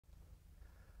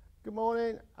Good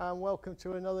morning and welcome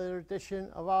to another edition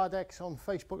of ARDEX on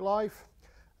Facebook Live,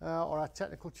 or our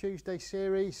Technical Tuesday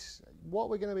series.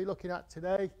 What we're going to be looking at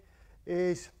today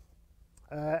is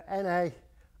NA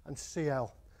and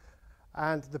CL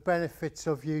and the benefits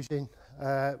of using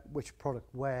which product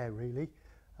where really,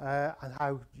 and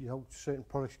how certain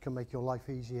products can make your life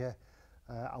easier,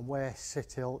 and where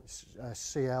CL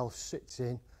sits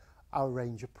in our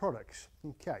range of products.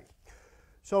 Okay.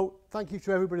 So thank you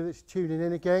to everybody that's tuning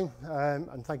in again,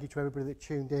 and thank you to everybody that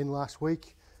tuned in last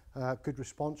week. Good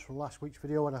response from last week's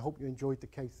video, and I hope you enjoyed the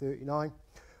K39.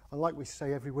 And like we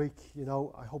say every week,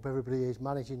 I hope everybody is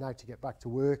managing now to get back to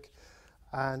work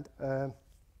and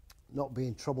not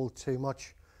being troubled too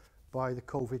much by the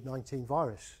COVID-19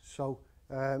 virus. So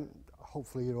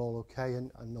hopefully you're all okay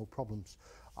and no problems.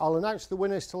 I'll announce the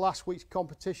winners to last week's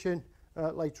competition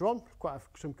later on.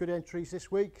 Some good entries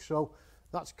this week, so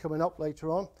that's coming up later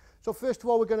on. So first of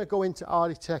all, we're going to go into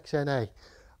ARDEX NA.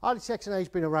 ARDEX NA has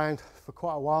been around for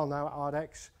quite a while now at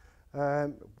ARDEX.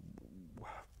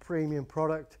 Premium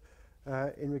product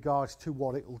in regards to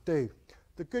what it will do.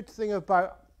 The good thing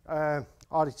about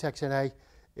ARDEX NA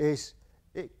is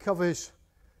it covers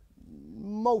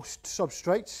most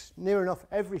substrates, near enough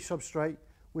every substrate,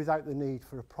 without the need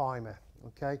for a primer.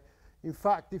 Okay. In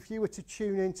fact, if you were to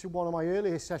tune into one of my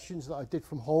earlier sessions that I did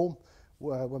from home,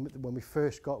 when we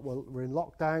first we're in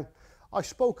lockdown, I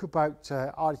spoke about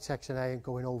ARDEX NA and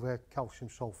going over calcium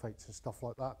sulfates and stuff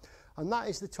like that. And that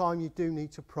is the time you do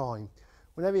need to prime.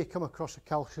 Whenever you come across a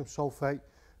calcium sulfate,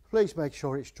 please make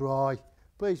sure it's dry.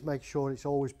 Please make sure it's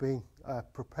always been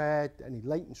prepared, any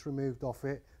latents removed off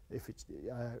it if it's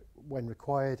when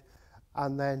required,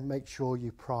 and then make sure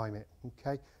you prime it,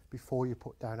 okay, before you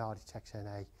put down ARDEX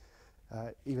NA.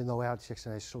 Even though ARDEX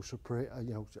NA is so super,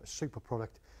 a super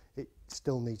product, it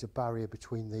still needs a barrier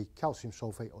between the calcium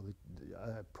sulfate or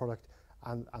the product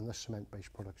and the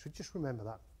cement-based product. So just remember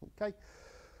that, okay?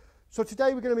 So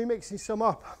today we're going to be mixing some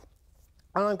up,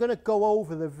 and I'm going to go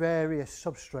over the various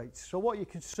substrates. So what you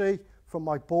can see from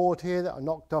my board here that I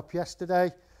knocked up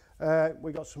yesterday,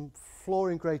 we got some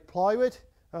flooring-grade plywood,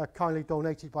 kindly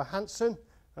donated by Hanson,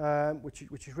 which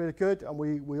is really good, and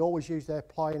we always use their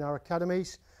ply in our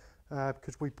academies.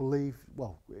 Because we believe,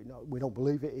 well, we don't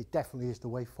believe it, it definitely is the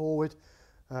way forward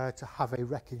to have a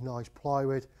recognised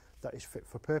plywood that is fit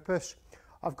for purpose.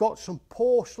 I've got some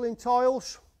porcelain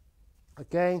tiles,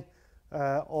 again,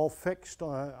 all fixed,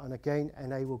 and again,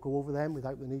 NA will go over them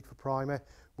without the need for primer.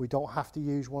 We don't have to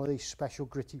use one of these special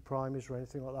gritty primers or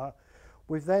anything like that.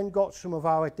 We've then got some of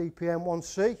our DPM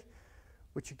 1C,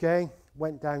 which again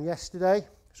went down yesterday,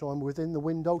 so I'm within the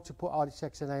window to put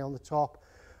ARDEX NA on the top.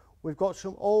 We've got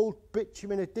some old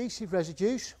bitumen adhesive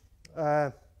residues,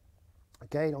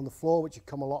 again on the floor, which you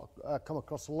come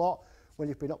across a lot when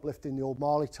you've been uplifting the old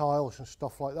marley tiles and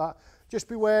stuff like that. Just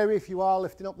be wary if you are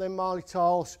lifting up them marley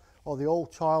tiles or the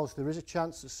old tiles, there is a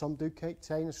chance that some do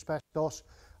contain asbestos,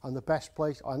 and the best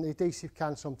place, and the adhesive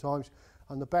can sometimes,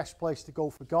 and the best place to go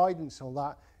for guidance on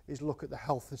that is look at the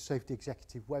Health and Safety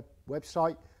Executive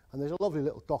website, and there's a lovely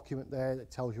little document there that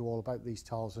tells you all about these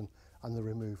tiles and the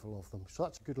removal of them. So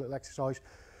that's a good little exercise.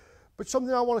 But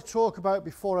something I want to talk about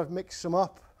before I've mixed some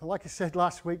up, and like I said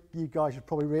last week, you guys have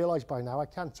probably realised by now, I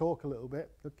can talk a little bit,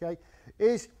 okay,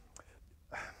 is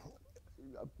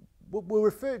we'll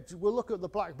look at the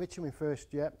black bitumen first,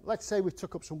 yeah. Let's say we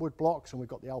took up some wood blocks and we've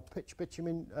got the old pitch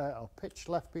bitumen, or pitch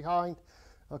left behind,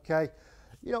 okay.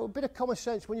 A bit of common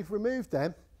sense, when you've removed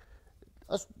them,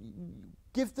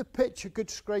 give the pitch a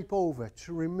good scrape over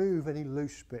to remove any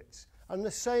loose bits. And the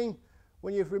same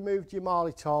when you've removed your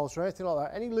marley tiles or anything like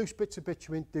that, any loose bits of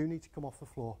bitumen do need to come off the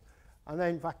floor. And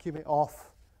then vacuum it off,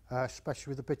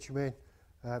 especially with the bitumen,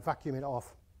 vacuum it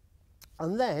off.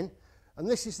 And then, and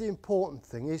this is the important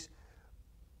thing, is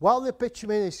while the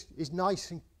bitumen is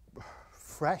nice and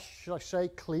fresh, should I say,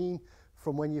 clean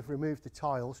from when you've removed the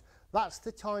tiles, that's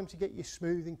the time to get your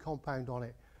smoothing compound on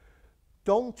it.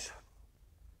 Don't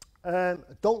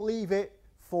leave it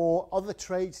for other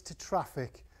trades to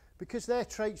traffic, because they're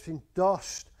traits in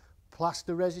dust,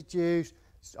 plaster residues,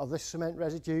 other cement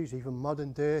residues, even mud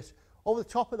and dirt, over the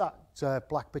top of that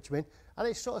black bitumen, and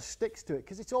it sort of sticks to it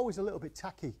because it's always a little bit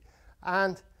tacky.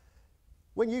 And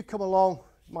when you come along,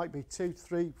 might be 2,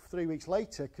 3 weeks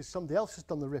later, because somebody else has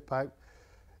done the rip out,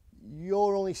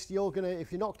 you're gonna,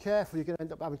 if you're not careful, you're gonna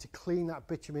end up having to clean that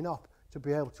bitumen up to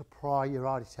be able to pry your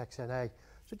ARDEX NA.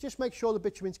 So just make sure the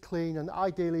bitumen's clean, and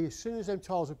ideally, as soon as them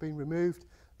tiles have been removed,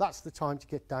 that's the time to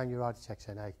get down your ARDEX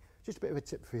NA. Just a bit of a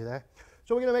tip for you there.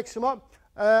 So we're going to mix them up.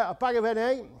 A bag of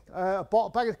NA, a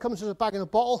bag that comes as a bag and a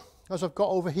bottle, as I've got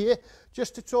over here.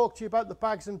 Just to talk to you about the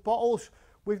bags and bottles,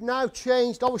 we've now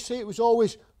changed. Obviously, it was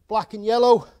always black and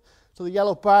yellow, so the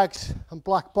yellow bags and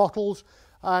black bottles.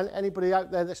 And anybody out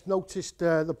there that's noticed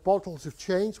the bottles have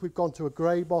changed, we've gone to a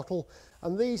grey bottle,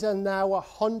 and these are now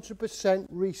 100%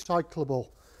 recyclable.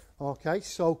 Okay,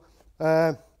 so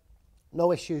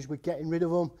no issues with getting rid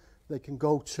of them. They can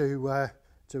go to a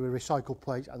recycle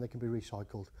place and they can be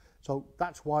recycled. So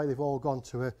that's why they've all gone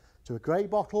to a grey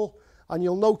bottle. And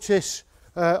you'll notice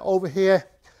over here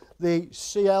the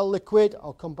CL liquid.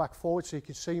 I'll come back forward so you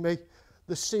can see me.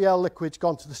 The CL liquid's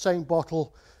gone to the same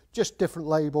bottle, just different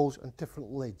labels and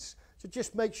different lids. So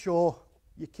just make sure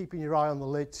you're keeping your eye on the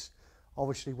lids,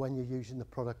 obviously, when you're using the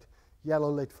product.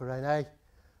 Yellow lid for NA,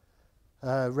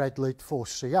 red lid for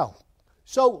CL.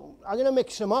 So I'm going to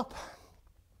mix them up.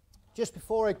 Just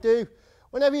before I do,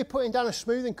 whenever you're putting down a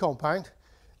smoothing compound,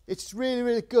 it's really,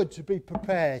 really good to be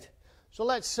prepared. So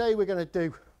let's say we're going to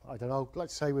do, I don't know,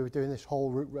 let's say we were doing this whole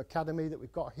Root Academy that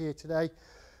we've got here today.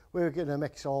 We're going to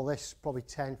mix all this, probably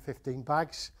 10, 15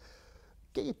 bags.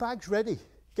 Get your bags ready,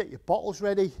 get your bottles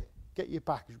ready, get your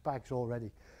bags all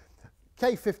ready.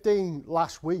 K15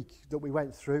 last week that we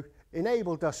went through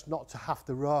enabled us not to have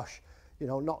to rush, you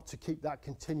know, not to keep that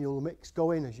continual mix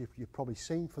going, as you've probably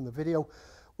seen from the video.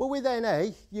 Well, with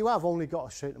NA, you have only got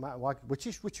a certain amount of wag, which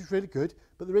is really good,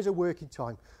 but there is a working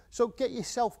time. So get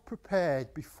yourself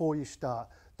prepared before you start.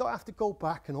 Don't have to go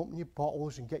back and open your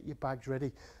bottles and get your bags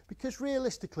ready, because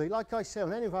realistically, like I say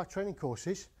on any of our training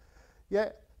courses, yeah,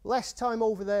 less time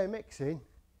over there mixing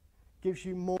gives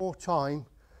you more time,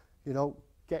 you know,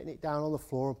 getting it down on the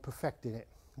floor and perfecting it.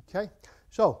 Okay,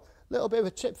 so a little bit of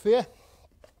a tip for you.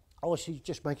 Obviously,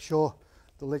 just make sure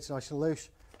the lid's nice and loose.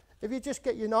 If you just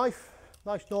get your knife,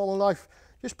 nice normal knife,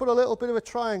 just put a little bit of a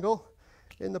triangle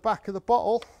in the back of the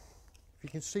bottle. If you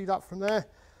can see that from there,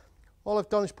 all I've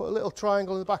done is put a little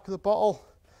triangle in the back of the bottle.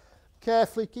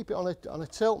 Carefully keep it on a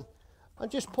tilt and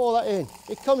just pour that in.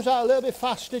 It comes out a little bit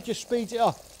faster, just speeds it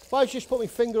up. If I just put my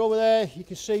finger over there, you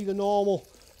can see the normal.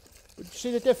 But you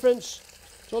see the difference?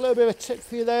 So a little bit of a tip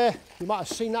for you there. You might have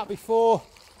seen that before,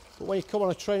 but when you come on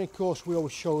a training course, we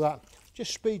always show that.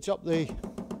 Just speeds up the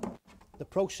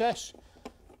process.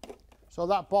 So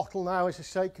that bottle now, as I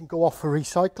say, can go off for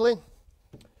recycling.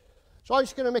 So I'm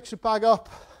just going to mix the bag up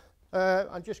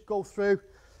and just go through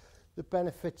the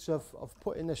benefits of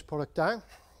putting this product down.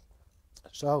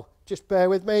 So just bear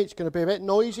with me, it's going to be a bit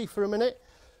noisy for a minute,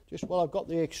 just while I've got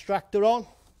the extractor on.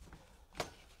 So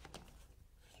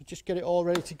just get it all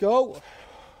ready to go,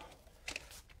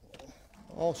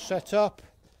 all set up.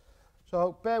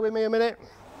 So bear with me a minute.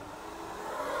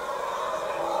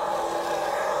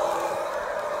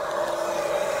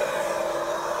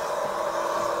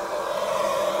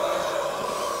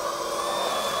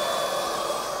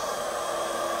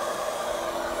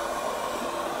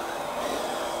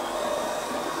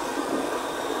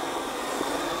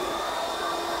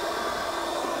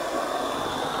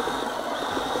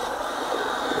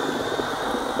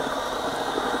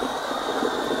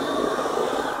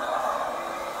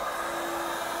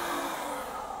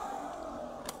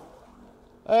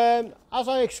 As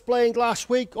I explained last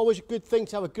week, always a good thing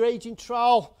to have a grading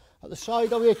trowel at the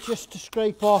side of it, just to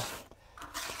scrape off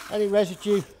any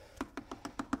residue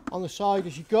on the side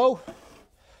as you go.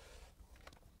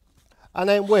 And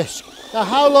then whisk. Now,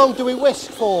 how long do we whisk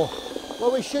for?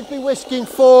 Well, we should be whisking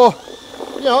for,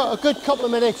 you know, a good couple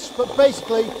of minutes, but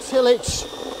basically till it's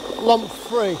lump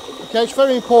free. Okay, it's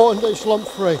very important that it's lump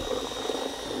free.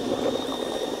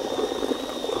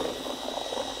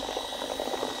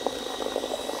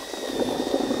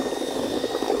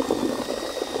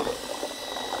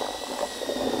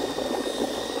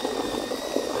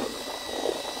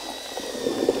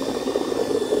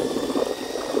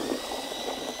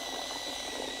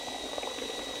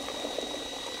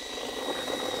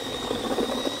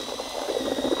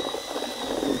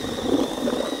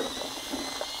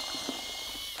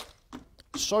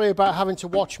 Sorry about having to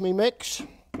watch me mix,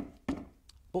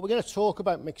 but we're going to talk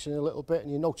about mixing a little bit,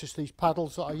 and you notice these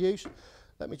paddles that I use.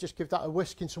 Let me just give that a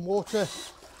whisk in some water.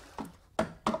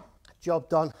 Job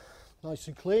done, nice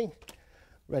and clean,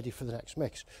 ready for the next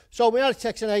mix. So my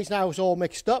ARDEX NAs now is all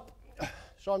mixed up,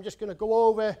 so I'm just going to go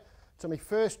over to my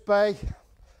first bay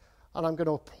and I'm going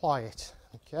to apply it.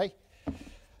 Okay.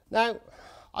 Now,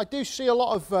 I do see a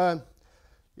lot of, or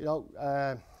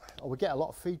we get a lot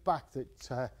of feedback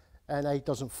that NA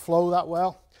doesn't flow that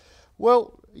well.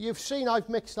 Well, you've seen I've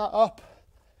mixed that up.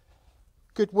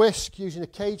 Good whisk using a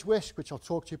cage whisk, which I'll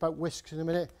talk to you about whisks in a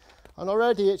minute. And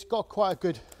already it's got quite a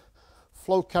good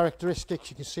flow characteristics.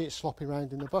 You can see it slopping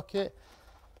around in the bucket.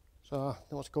 So I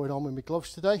don't know what's going on with my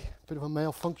gloves today. Bit of a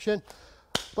malfunction.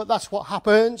 But that's what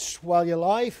happens while you're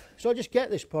live. So I just get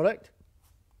this product.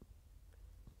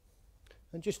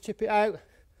 and just tip it out.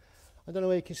 I don't know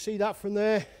where you can see that from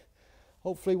there.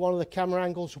 Hopefully one of the camera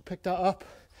angles will pick that up.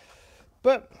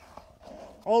 But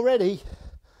already,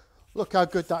 look how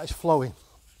good that is flowing.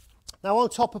 Now on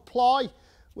top of ply,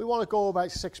 we want to go about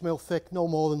 6mm thick, no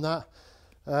more than that.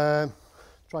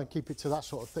 Try and keep it to that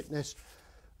sort of thickness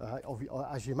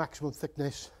as your maximum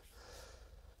thickness.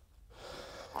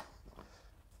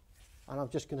 And I'm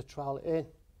just going to trowel it in.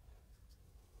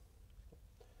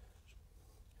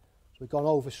 So we've gone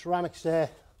over ceramics there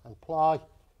and ply.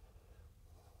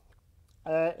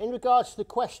 In regards to the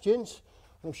questions,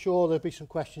 I'm sure there'll be some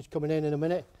questions coming in a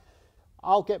minute.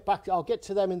 I'll get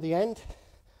to them in the end.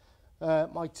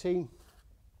 My team,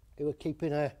 who are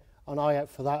keeping an eye out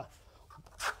for that,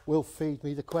 will feed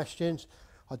me the questions.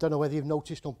 I don't know whether you've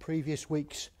noticed on previous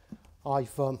weeks,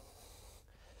 I've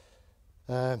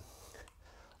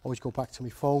always go back to my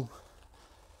phone.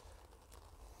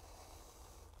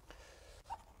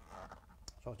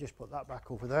 So I'll just put that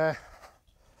back over there.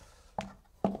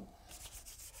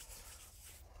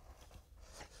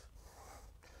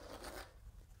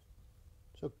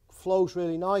 So flow's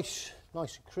really nice and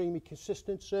creamy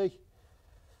consistency.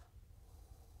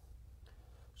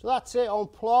 So that's it on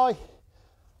ply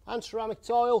and ceramic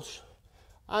tiles,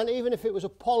 and even if it was a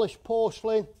polished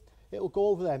porcelain, it'll go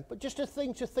over them. But just a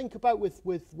thing to think about with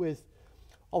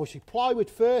obviously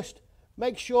plywood first,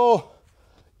 make sure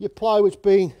your plywood's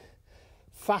been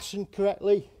fastened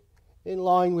correctly in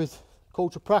line with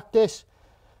code of practice.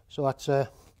 So that's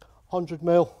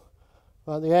 100mm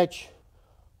around the edge,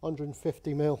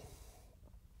 150mm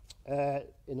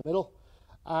in the middle.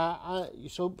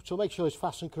 So make sure it's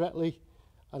fastened correctly,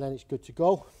 and then it's good to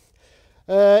go.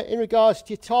 In regards to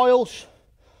your tiles,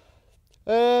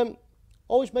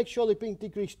 always make sure they've been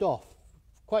degreased off.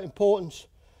 Quite important.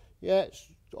 Yeah, it's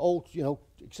old, you know,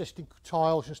 existing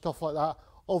tiles and stuff like that.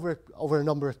 Over a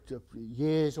number of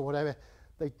years or whatever,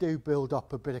 they do build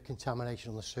up a bit of contamination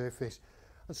on the surface.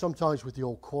 And sometimes with the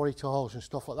old quarry tiles and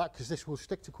stuff like that, because this will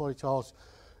stick to quarry tiles,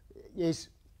 is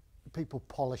people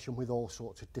polish them with all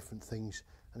sorts of different things.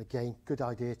 And again, good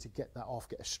idea to get that off,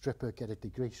 get a stripper, get a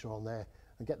degreaser on there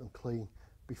and get them clean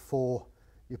before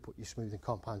you put your smoothing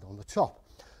compound on the top.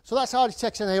 So that's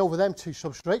ARDEX NA over them two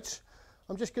substrates.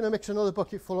 I'm just going to mix another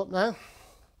bucket full up now,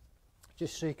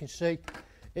 just so you can see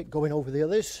it going over the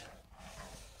others.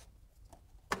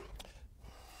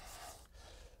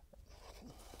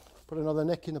 Put another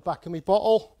nick in the back of my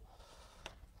bottle.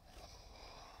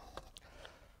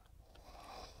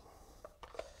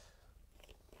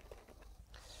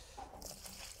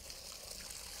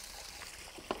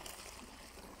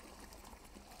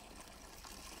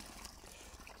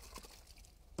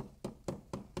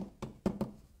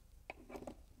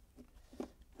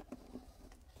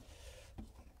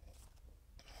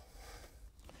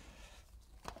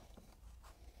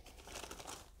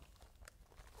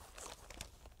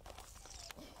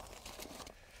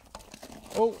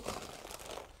 Oh,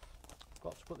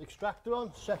 got to put the extractor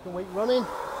on, second week running.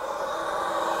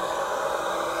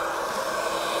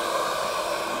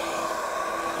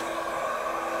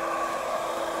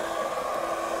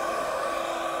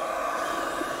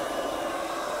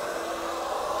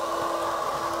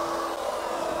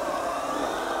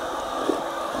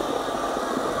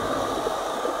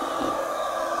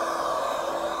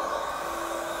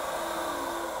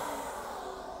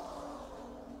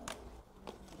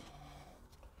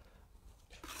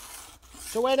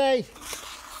 So NA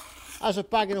as a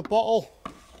bag in a bottle,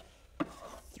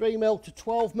 3mm to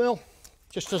 12mm,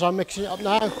 just as I'm mixing it up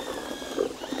now.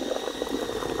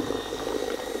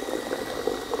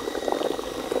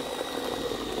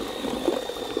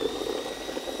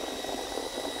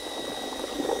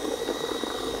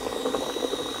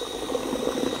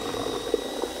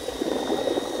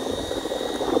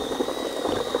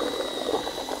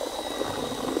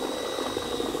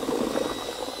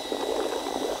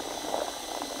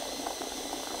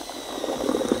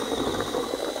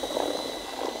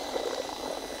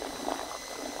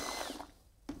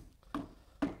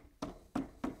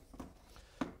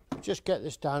 Just get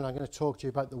this down, I'm going to talk to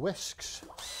you about the whisks.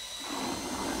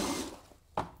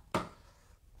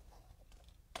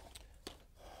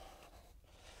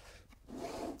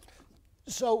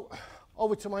 So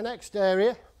over to my next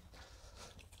area,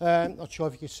 not sure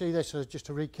if you can see this, so just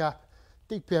to recap,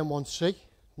 DPM1C,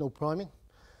 no priming,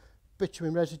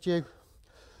 bitumen residue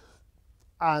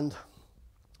and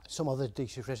some other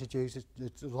adhesive residues.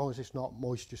 As long as it's not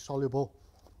moisture soluble,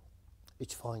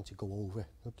 it's fine to go over,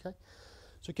 okay?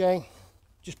 So again,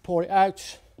 just pour it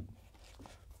out.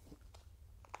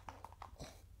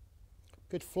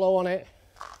 Good flow on it.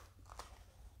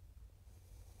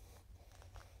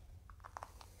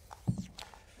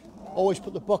 Always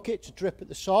put the bucket to drip at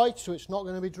the side, so it's not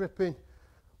going to be dripping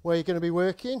where you're going to be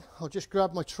working. I'll just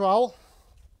grab my trowel.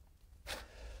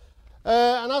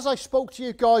 And as I spoke to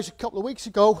you guys a couple of weeks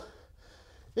ago,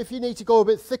 if you need to go a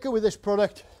bit thicker with this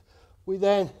product, we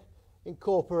then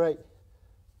incorporate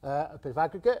a bit of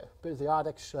aggregate, a bit of the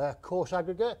ARDEX coarse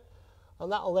aggregate,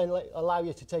 and that will then allow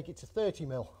you to take it to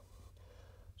 30mm.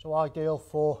 So ideal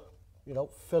for, you know,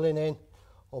 filling in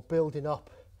or building up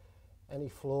any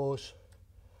floors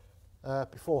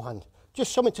beforehand.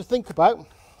 Just something to think about.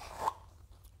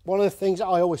 One of the things that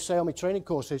I always say on my training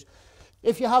courses,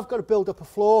 if you have got to build up a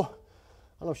floor,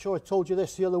 and I'm sure I told you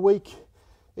this the other week,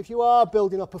 if you are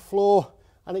building up a floor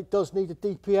and it does need a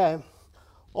DPM,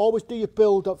 always do your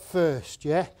build up first,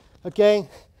 yeah? Again,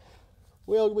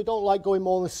 we don't like going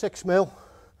more than 6mm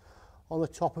on the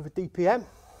top of a DPM.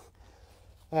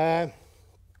 And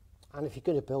if you're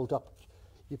going to build up,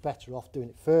 you're better off doing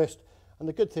it first. And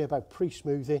the good thing about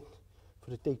pre-smoothing for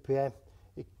the DPM,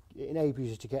 it enables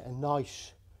you to get a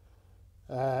nice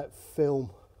film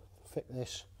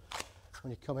thickness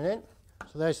when you're coming in.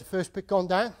 So there's the first bit gone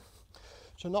down,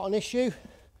 so not an issue.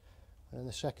 And then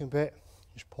the second bit,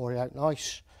 just pour it out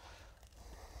nice.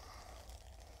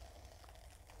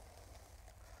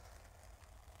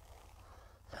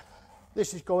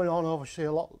 This is going on obviously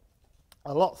a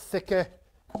lot thicker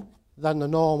than the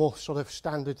normal sort of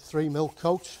standard 3mm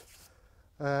coat.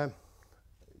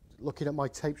 Looking at my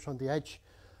tapes on the edge,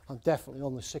 I'm definitely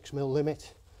on the 6mm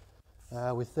limit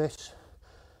with this.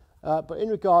 But in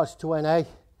regards to NA,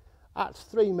 at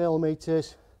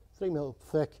 3mm, 3mm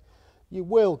thick, you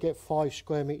will get 5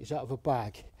 square metres out of a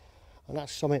bag, and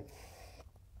that's something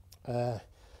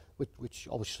which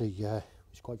obviously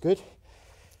is quite good.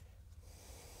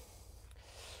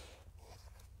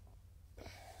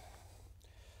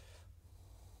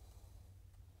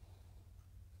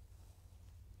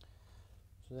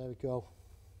 So there we go,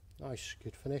 nice,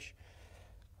 good finish.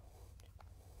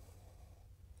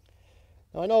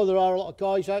 Now I know there are a lot of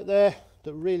guys out there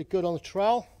that are really good on the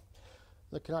trowel,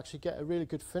 that can actually get a really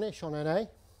good finish on NA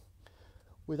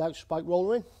without spike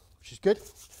rollering, which is good.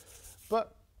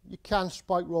 But you can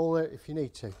spike roll it if you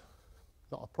need to,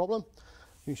 not a problem.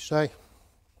 You say,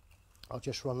 I'll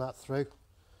just run that through.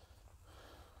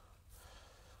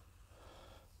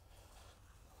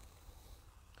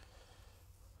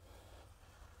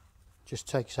 Just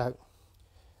takes out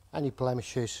any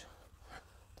blemishes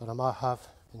that I might have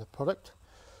in the product.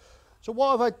 So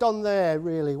what have I done there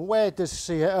really? Where does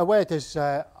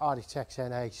ARDEX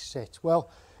NA sit? Well,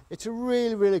 it's a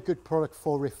really good product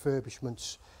for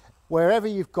refurbishments. Wherever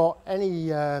you've got any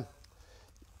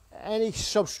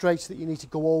substrates that you need to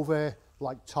go over,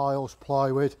 like tiles,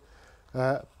 plywood,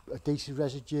 adhesive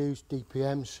residues,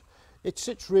 DPMs, it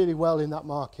sits really well in that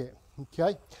market.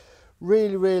 Okay,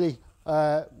 really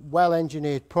well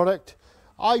engineered product.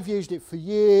 I've used it for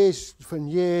years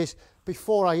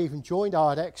before I even joined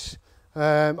ARDEX.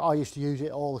 I used to use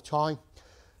it all the time,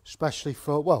 especially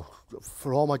for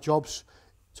all my jobs,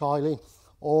 tiling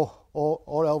or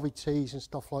LVTs and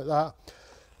stuff like that,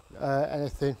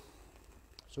 anything.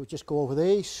 So we just go over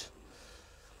these.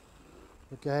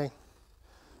 Again,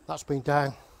 that's been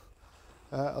down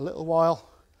a little while,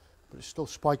 but it's still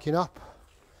spiking up,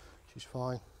 which is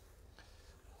fine.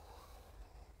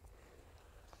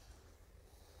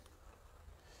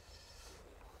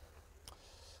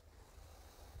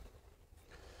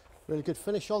 Really good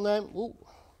finish on them. Ooh.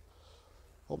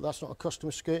 Hope that's not a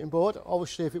customer skirting board.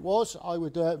 Obviously if it was, I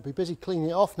would be busy cleaning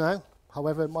it off now.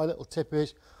 However, my little tip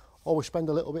is always spend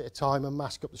a little bit of time and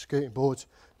mask up the skirting boards.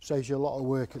 Saves you a lot of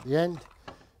work at the end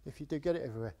if you do get it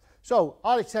everywhere. So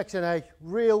ARDEX NA,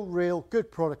 real good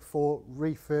product for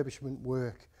refurbishment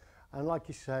work. And like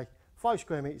you say, 5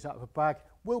 square metres out of a bag,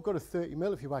 will go to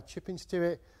 30mm if you add chippings to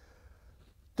it.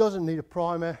 Doesn't need a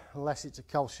primer unless it's a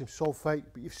calcium sulfate,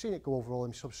 but you've seen it go over all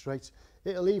them substrates.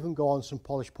 It'll even go on some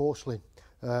polished porcelain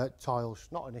tiles,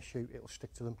 not an issue, it'll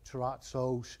stick to them.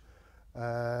 Terrazzos,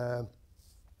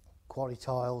 quarry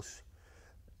tiles.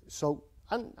 So,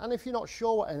 and if you're not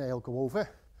sure what NA will go over,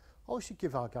 obviously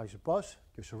give our guys a buzz,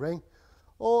 give us a ring,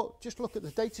 or just look at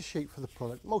the data sheet for the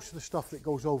product. Most of the stuff that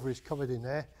goes over is covered in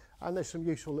there, and there's some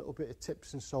useful little bit of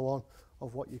tips and so on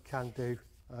of what you can do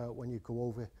when you go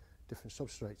over different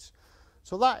substrates.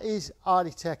 So that is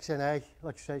ARDEX NA.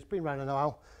 Like I say, it's been around a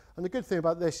while, and the good thing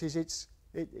about this is it's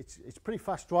pretty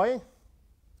fast drying.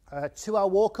 2-hour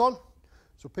walk on,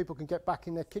 so people can get back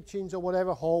in their kitchens or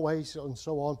whatever, hallways and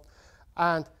so on,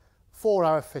 and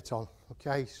 4-hour fit on.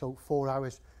 Okay, so 4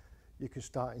 hours you can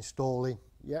start installing.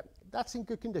 Yep, that's in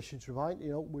good conditions, right?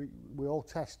 You know, we all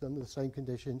test under the same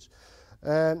conditions.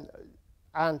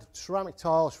 And ceramic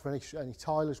tiles, for any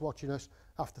tilers watching us,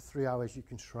 after 3 hours you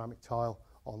can ceramic tile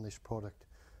on this product.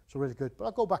 So really good, but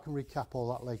I'll go back and recap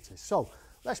all that later. So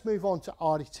let's move on to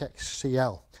ARDEX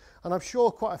CL. And I'm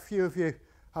sure quite a few of you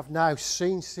have now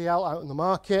seen CL out in the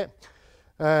market.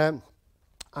 And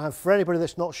for anybody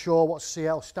that's not sure what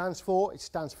CL stands for, it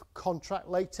stands for contract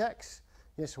latex.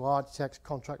 Yes, so ARDEX,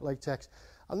 contract latex.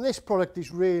 And this product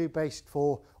is really based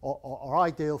for, or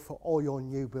ideal for all your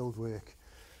new build work.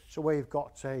 So where you've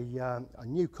got a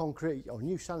new concrete or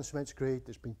new sand cement screed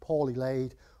that's been poorly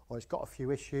laid, or it's got a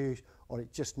few issues, or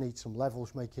it just needs some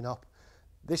levels making up,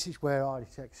 this is where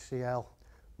ARDEX CL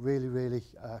really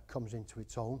comes into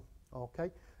its own.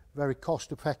 Okay, very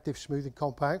cost effective smoothing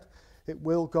compound. It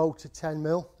will go to 10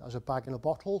 mil as a bag and a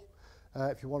bottle.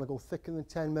 If you want to go thicker than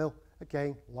 10 mil,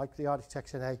 again, like the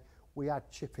ARDEX NA, we add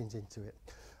chippings into it.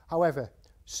 However,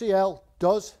 CL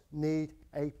does need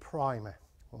a primer,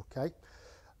 okay?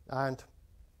 And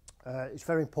it's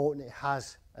very important it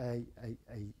has a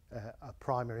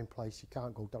primer in place. You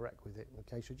can't go direct with it,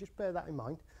 okay? So just bear that in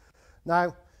mind.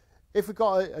 Now, if we've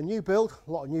got a new build,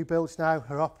 a lot of new builds now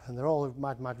are up and they're all a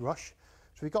mad rush.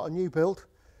 So if you've got a new build,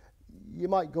 you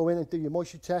might go in and do your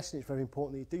moisture test, and it's very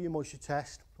important that you do your moisture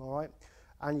test, all right?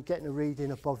 And you're getting a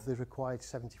reading above the required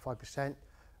 75%,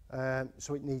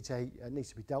 so it needs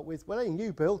to be dealt with. Well, any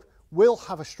new build will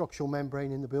have a structural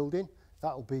membrane in the building.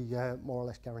 That'll be more or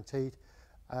less guaranteed.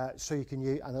 So you can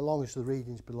use, and as long as the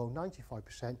reading's below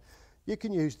 95%, you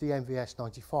can use the MVS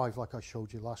 95 like I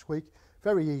showed you last week.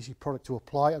 Very easy product to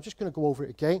apply. I'm just going to go over it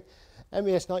again.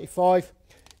 MVS 95,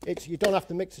 you don't have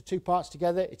to mix the two parts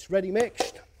together. It's ready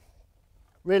mixed.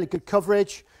 Really good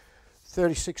coverage.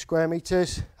 36 square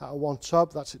meters out of one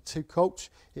tub. That's at 2 coats.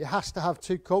 It has to have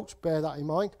 2 coats. Bear that in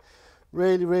mind.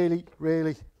 Really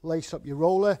lace up your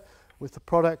roller with the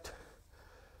product.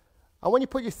 And when you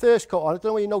put your first coat on, I don't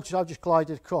know whether you notice I've just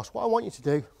glided across. What I want you to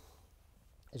do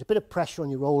is a bit of pressure on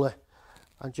your roller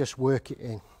and just work it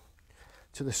in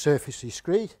to the surface of your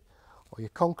screed or your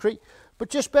concrete. But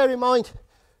just bear in mind,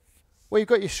 where you've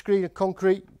got your screed and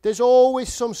concrete, there's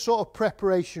always some sort of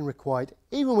preparation required,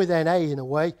 even with NA in a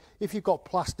way. If you've got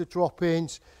plaster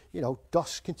drop-ins, you know,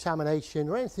 dust contamination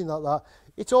or anything like that,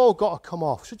 it's all got to come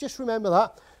off. So just remember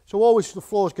that. So always the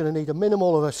floor is going to need a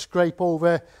minimal of a scrape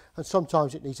over, and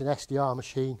sometimes it needs an SDR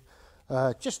machine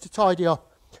just to tidy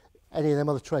up any of them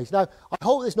other trays. Now, I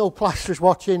hope there's no plasterers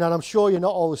watching, and I'm sure you're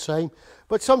not all the same,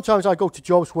 but sometimes I go to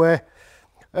jobs where,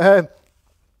 you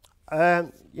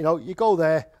know, you go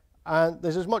there and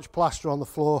there's as much plaster on the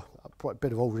floor, a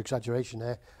bit of over-exaggeration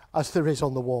there, as there is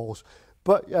on the walls.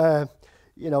 But,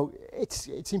 you know,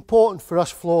 it's important for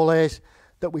us floor layers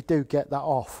that we do get that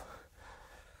off.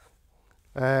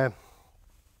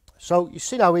 So you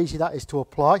see how easy that is to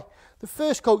apply. The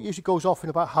first coat usually goes off in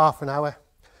about half an hour,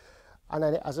 and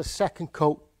then it has a second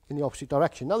coat in the opposite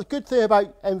direction. Now the good thing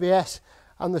about MVS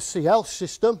and the CL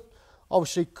system,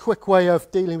 obviously quick way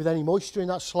of dealing with any moisture in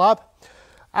that slab,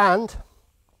 and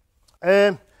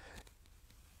within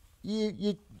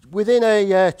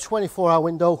a 24-hour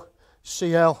window,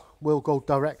 CL will go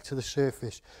direct to the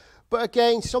surface. But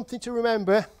again, something to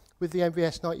remember with the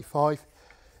MVS 95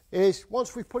 is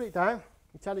once we put it down,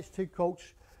 it's had its 2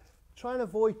 coats, try and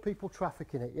avoid people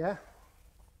trafficking it, yeah?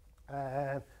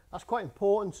 That's quite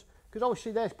important, because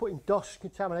obviously there's putting dust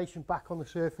contamination back on the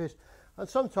surface, and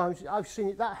sometimes I've seen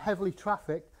it that heavily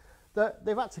trafficked that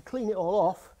they've had to clean it all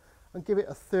off and give it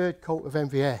a 3rd coat of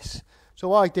MVS.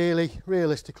 So ideally,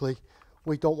 realistically,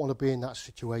 we don't want to be in that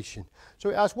situation. So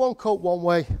it has 1 coat one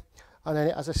way, and then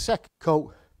it has a 2nd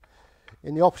coat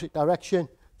in the opposite direction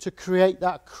to create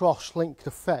that cross-linked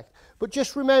effect. But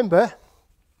just remember,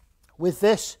 with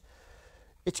this,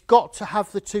 it's got to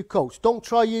have the 2 coats. Don't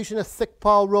try using a thick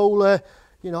pile roller.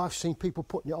 You know, I've seen people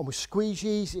putting it on with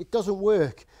squeegees. It doesn't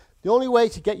work. The only way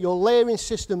to get your layering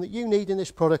system that you need in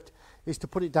this product is to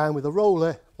put it down with a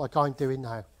roller like I'm doing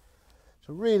now.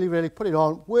 So really put it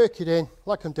on, work it in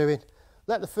like I'm doing,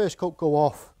 let the first coat go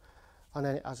off, and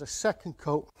then it has a 2nd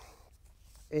coat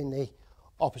in the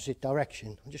opposite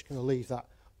direction. I'm just going to leave that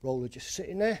roller just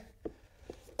sitting there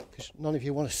because none of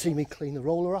you want to see me clean the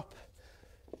roller up.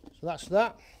 So that's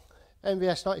that,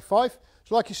 MVS 95.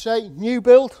 So like I say, new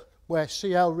build where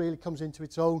CL really comes into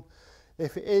its own.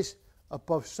 If it is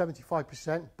above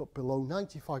 75% but below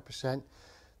 95%,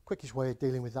 quickest way of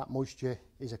dealing with that moisture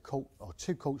is a coat or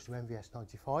 2 coats of MVS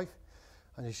 95.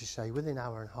 And as you say, within an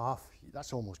hour and a half,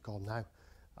 that's almost gone now.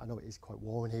 I know it is quite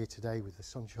warm in here today with the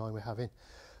sunshine we're having.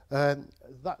 That'll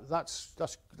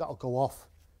go off,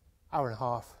 hour and a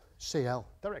half, CL,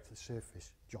 direct to the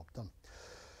surface, job done.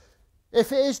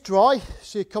 If it is dry,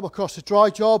 so you come across a dry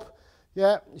job,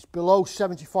 yeah, it's below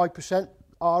 75%,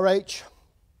 RH.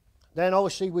 Then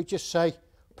obviously we just say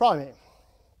prime it.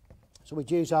 So we'd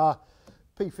use our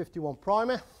P51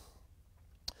 primer,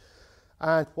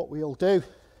 and what we'll do,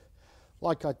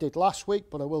 like I did last week,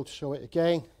 but I will show it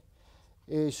again,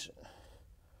 is,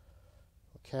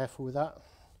 be careful with that,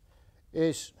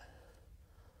 is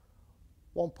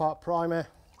 1 part primer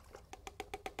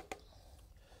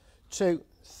to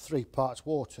 3 parts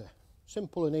water.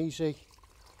 Simple and easy.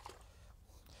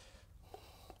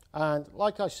 And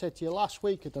like I said to you last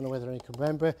week, I don't know whether anyone can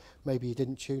remember, maybe you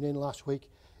didn't tune in last week,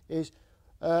 is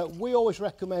we always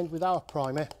recommend with our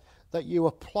primer that you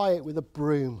apply it with a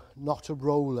broom, not a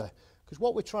roller. Because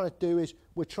what we're trying to do is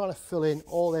we're trying to fill in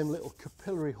all them little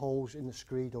capillary holes in the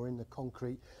screed or in the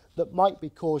concrete that might be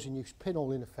causing you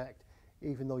pinholing effect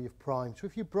even though you've primed. So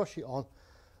if you brush it on,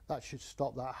 that should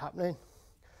stop that happening.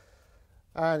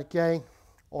 And again,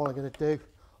 all I'm going to do,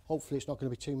 hopefully it's not going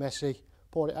to be too messy,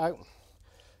 pour it out.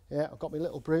 Yeah, I've got my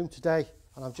little broom today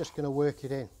and I'm just going to work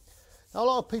it in. Now a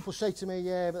lot of people say to me,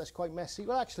 yeah, but that's quite messy.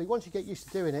 Well actually, once you get used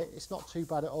to doing it, it's not too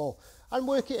bad at all. And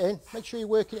work it in, make sure you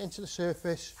work it into the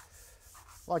surface,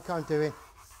 like I'm doing.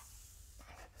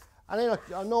 And in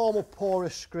a normal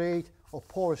porous screed or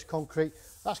porous concrete,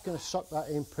 that's going to suck that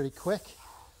in pretty quick.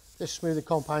 This smoother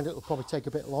compound, it will probably take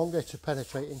a bit longer to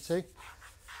penetrate into.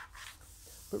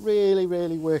 But really,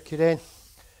 really work it in.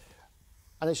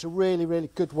 And it's a really, really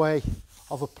good way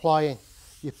of applying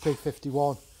your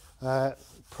P51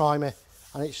 primer.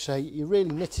 And it's you're really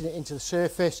knitting it into the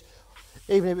surface.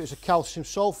 Even if it was a calcium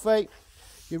sulfate,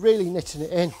 you're really knitting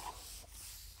it in.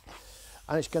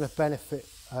 And it's going to benefit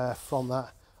from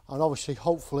that. And obviously,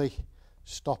 hopefully,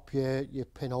 stop your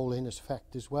pinholing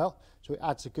effect as well. So it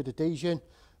adds a good adhesion,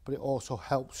 but it also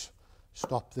helps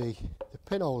stop the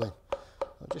pinholing.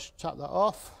 I'll just tap that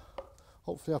off.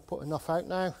 Hopefully I've put enough out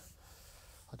now.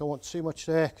 I don't want too much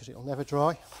there because it'll never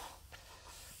dry.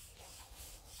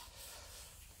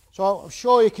 So I'm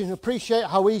sure you can appreciate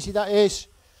how easy that is.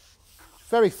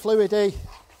 Very fluidy.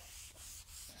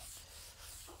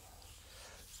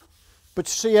 But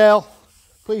CL,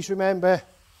 please remember,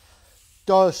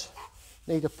 does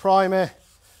need a primer,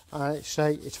 and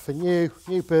it's for new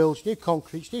builds, new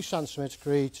concretes, new sand cement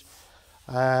screeds,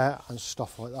 and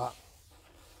stuff like that.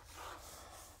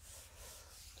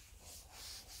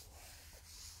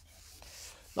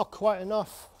 Not quite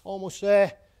enough, almost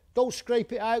there. Don't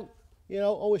scrape it out, you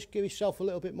know, always give yourself a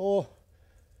little bit more.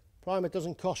 Primer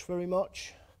doesn't cost very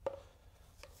much.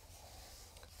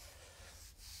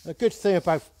 A good thing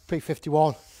about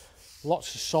P51,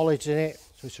 lots of solids in it,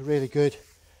 so it's a really good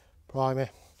primer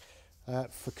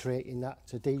for creating that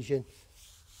adhesion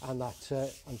and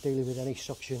and dealing with any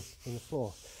suction in the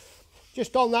floor.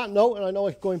 Just on that note, and I know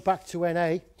it's going back to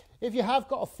NA, if you have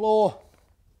got a floor,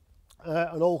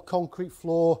 an old concrete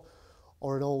floor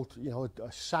or an old, you know,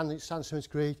 a sand cement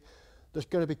screed that's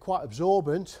going to be quite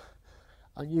absorbent,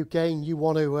 and you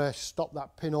want to stop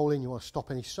that pinholing, you want to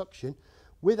stop any suction,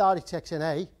 with ARDEX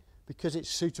NA, because it's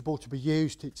suitable to be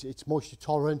used, it's moisture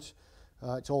tolerant,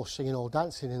 it's all singing, all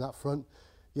dancing in that front.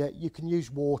 Yeah, you can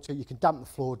use water, you can damp the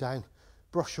floor down,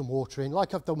 brush some water in,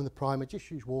 like I've done with the primer, just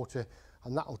use water,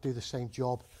 and that'll do the same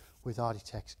job with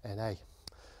ARDEX NA.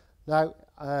 Now,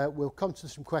 we'll come to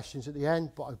some questions at the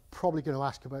end, but I'm probably going to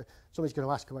ask about, somebody's going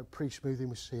to ask about pre-smoothing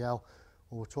with CL,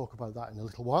 and we'll talk about that in a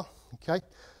little while, okay?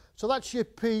 So that's your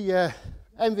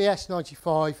MVS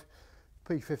 95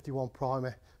 P51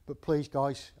 primer, but please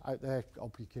guys out there,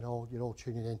 you're all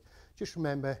tuning in, just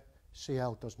remember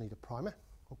CL does need a primer,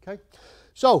 okay?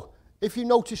 So, if you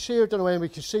notice here, I don't know if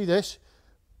anybody can see this,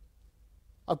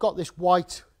 I've got this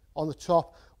white on the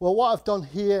top. Well, what I've done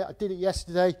here, I did it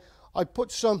yesterday, I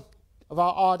put some of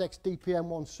our ARDEX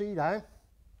DPM1C down.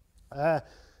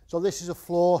 So this is a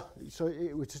floor, so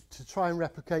it was to try and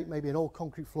replicate maybe an old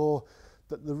concrete floor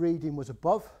that the reading was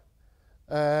above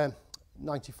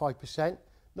 95%.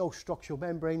 No structural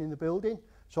membrane in the building,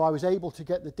 so I was able to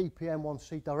get the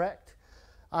DPM1C direct.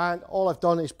 And all I've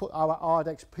done is put our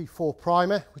ARDEX P4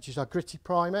 primer, which is our gritty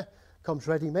primer, comes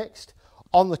ready mixed,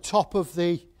 on the top of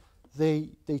the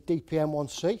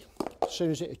DPM1C as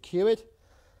soon as it had cured.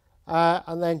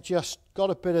 And then just got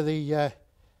a bit of the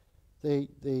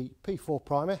P4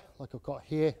 primer, like I've got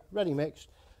here, ready mixed,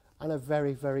 and a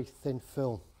very, very thin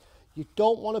film. You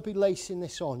don't want to be lacing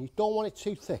this on. You don't want it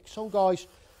too thick. Some guys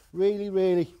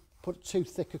really put too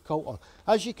thick a coat on.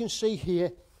 As you can see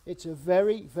here, it's a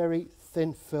very, very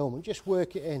thin film, and just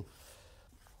work it in.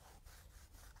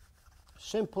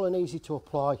 Simple and easy to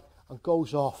apply, and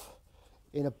goes off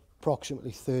in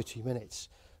approximately 30 minutes.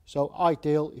 So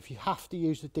ideal, if you have to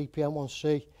use the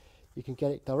DPM1C, you can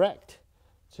get it direct,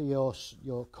 to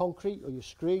your concrete or your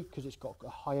screed because it's got a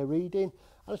higher reading.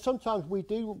 And sometimes we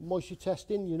do moisture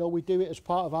testing, you know, we do it as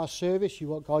part of our service.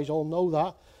 You guys all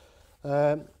know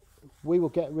that. We will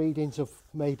get readings of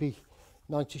maybe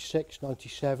 96,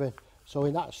 97. So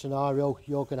in that scenario,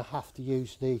 you're going to have to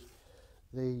use the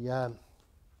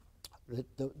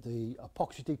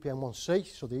epoxy DPM1C,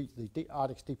 so the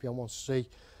ARDEX DPM1C,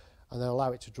 and then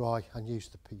allow it to dry and use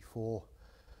the P4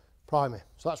 primer.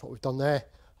 So that's what we've done there,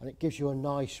 and it gives you a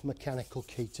nice mechanical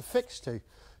key to fix to.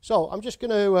 So I'm just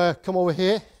going to come over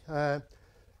here,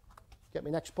 get my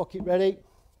next bucket ready.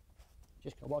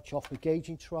 Just going to watch off my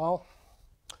gauging trowel.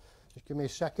 Just give me a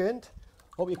second.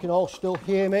 Hope you can all still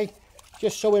hear me,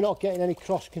 just so we're not getting any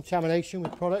cross-contamination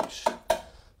with products.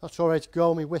 That's all ready to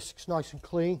go. My whisk's nice and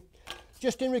clean.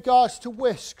 Just in regards to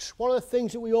whisks, one of the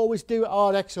things that we always do at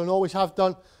ARDEX, and always have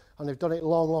done, and they've done it a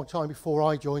long, long time before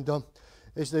I joined them,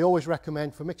 is they always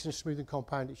recommend for mixing a smoothing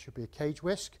compound, it should be a cage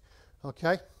whisk,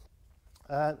 okay?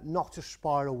 Not a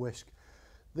spiral whisk.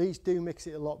 These do mix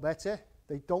it a lot better.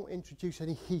 They don't introduce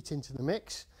any heat into the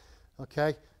mix,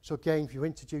 okay? So again, if you're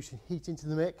introducing heat into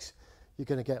the mix, you're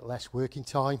going to get less working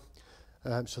time.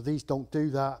 So these don't do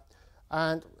that.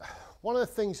 And one of the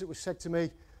things that was said to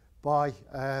me by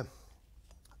a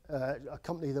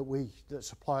company that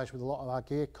supplies with a lot of our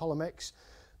gear, Column-X,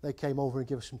 they came over and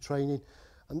gave us some training,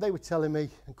 and they were telling me,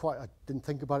 and I didn't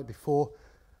think about it before,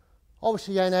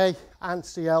 obviously Na and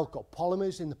Cl got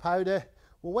polymers in the powder.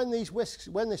 Well, when this whisk's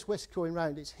going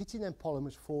round, it's hitting them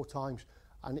polymers 4 times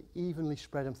and it evenly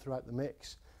spread them throughout the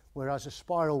mix. Whereas a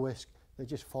spiral whisk, they're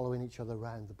just following each other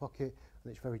around the bucket,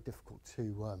 and it's very difficult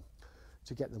to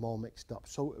get them all mixed up.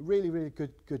 So really, really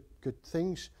good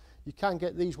things. You can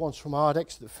get these ones from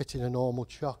ARDEX that fit in a normal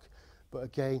chuck, but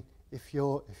again, if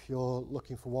you're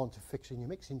looking for one to fix in your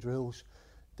mixing drills,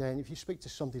 then if you speak to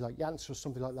somebody like Jans or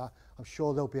something like that, I'm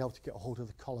sure they'll be able to get a hold of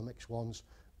the Column-X ones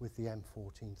with the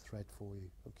M14 thread for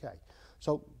you. Okay,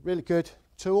 so really good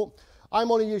tool. I'm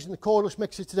only using the cordless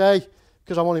mixer today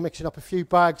because I'm only mixing up a few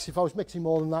bags. If I was mixing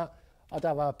more than that, I'd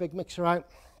have a big mixer out.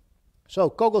 So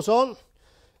goggles on,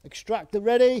 extractor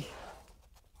ready.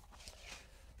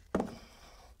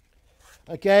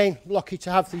 Again, lucky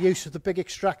to have the use of the big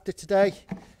extractor today.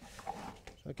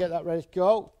 So get that ready to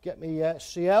go, get me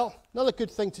CL. Another good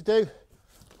thing to do,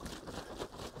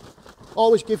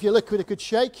 always give your liquid a good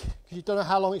shake, because you don't know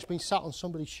how long it's been sat on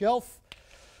somebody's shelf.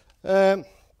 Put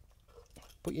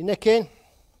your nick in,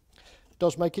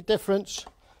 does make a difference.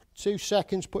 2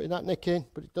 seconds putting that nick in,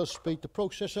 but it does speed the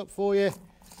process up for you.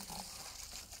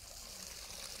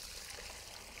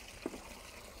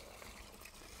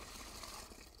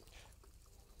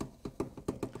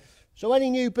 So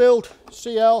any new build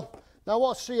CL, now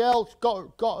what CL's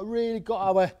really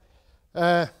got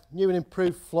our new and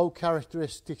improved flow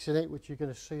characteristics in it, which you're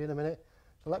going to see in a minute.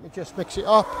 So let me just mix it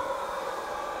up.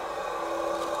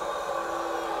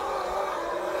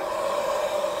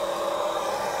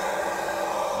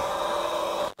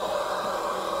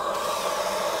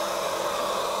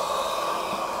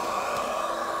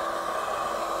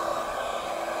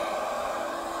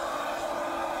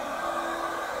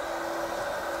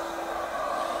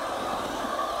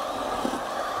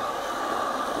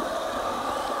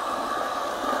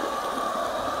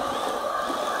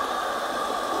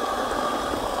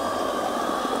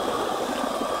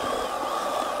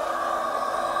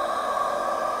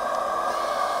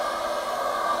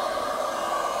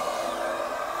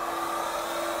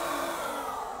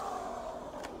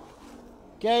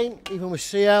 Again, even with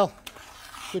CL,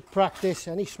 good practice,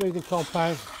 any smoothing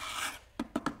compound,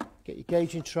 get your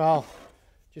gauging trowel,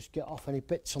 just get off any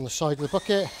bits on the side of the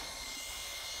bucket.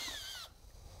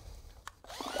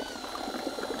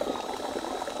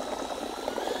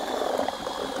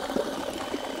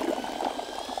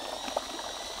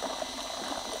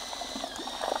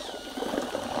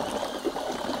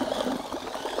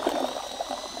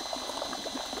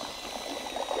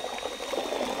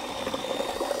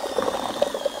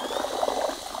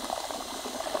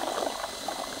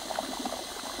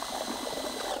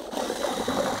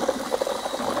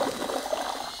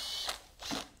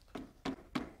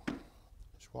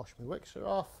 Wash my mixer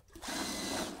off.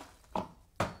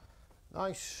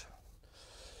 Nice.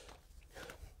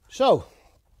 So,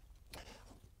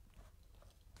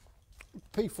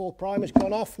 P4 primer's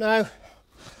gone off now.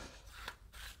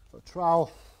 Got a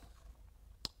trowel,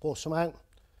 pour some out.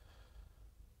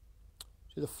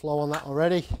 See the flow on that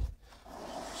already.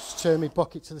 Just turn my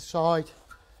bucket to the side,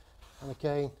 and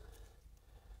again,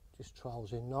 just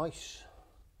trowels in nice.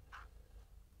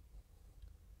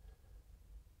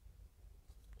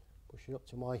 Push it up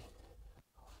to my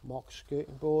mock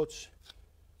skirting boards.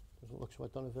 Doesn't look like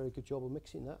I've done a very good job of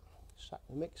mixing that. Sack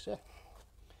the mixer.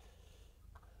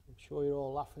 I'm sure you're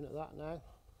all laughing at that now.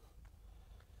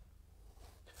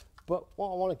 But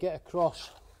what I want to get across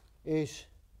is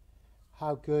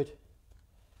how good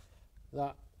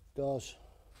that does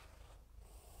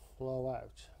flow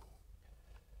out.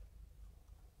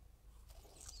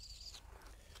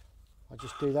 I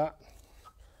just do that.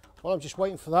 While I'm just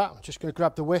waiting for that, I'm just going to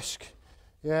grab the whisk.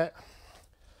 Yeah,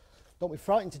 don't be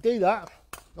frightened to do that.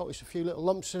 Notice a few little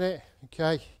lumps in it.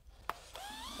 Okay,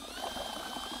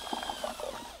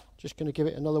 just going to give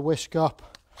it another whisk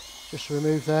up, just to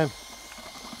remove them.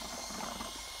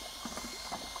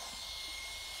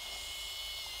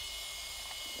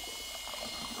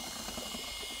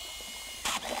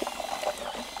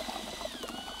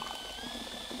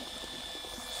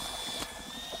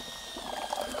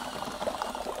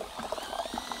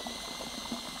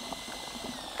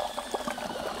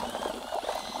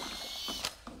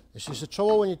 This is the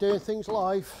trouble when you're doing things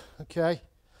live, okay?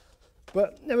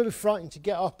 But never be frightened to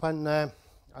get up and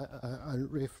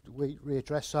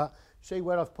readdress that. See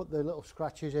where I've put the little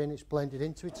scratches in, it's blended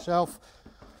into itself.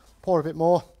 Pour a bit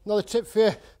more. Another tip for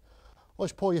you,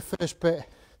 always pour your first bit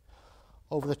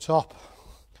over the top,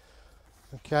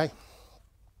 okay?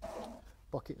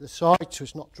 Bucket to the side so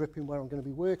it's not dripping where I'm going to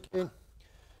be working.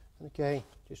 And again,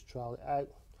 just trial it out.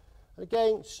 And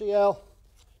again, CL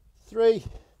 3.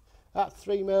 At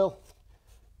 3 mil,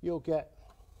 you'll get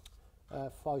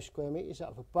 5 square metres out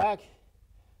of a bag.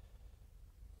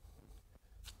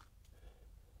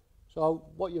 So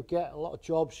what you'll get, a lot of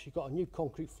jobs, you've got a new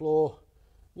concrete floor,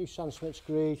 new sand cement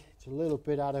screed, it's a little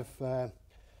bit out of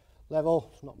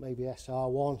level, it's not maybe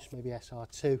SR1, it's maybe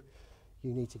SR2,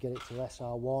 you need to get it to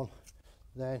SR1,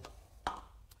 then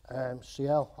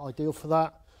CL, ideal for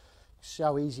that. See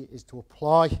how easy it is to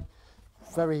apply,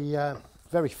 very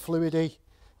fluidy.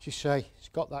 As you say, it's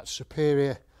got that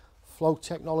superior flow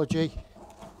technology.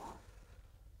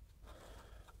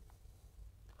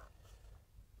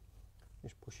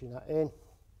 Just pushing that in.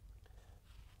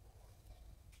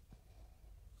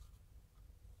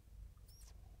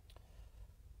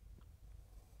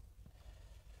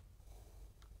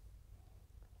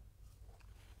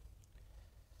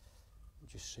 You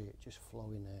just see it just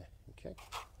flowing there, okay?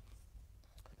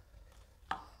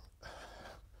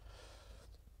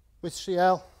 With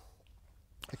CL,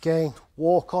 again,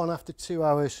 walk on after 2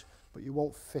 hours, but you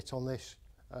won't fit on this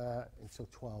until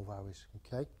 12 hours,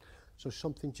 okay? So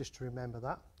something just to remember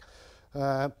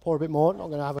that. Pour a bit more, not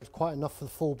going to have it quite enough for the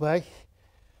full bay,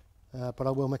 but I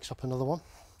will mix up another one.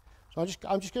 So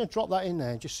I'm just going to drop that in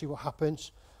there and just see what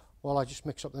happens while I just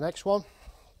mix up the next one.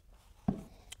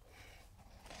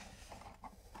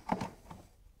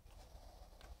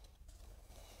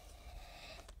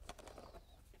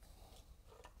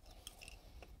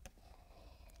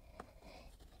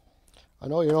 I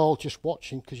know you're all just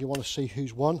watching because you want to see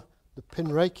who's won the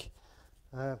pin rake.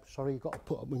 Sorry, you've got to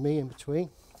put up with me in between.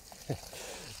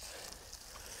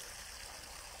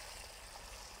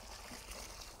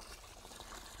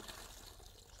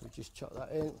 So just chuck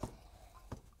that in.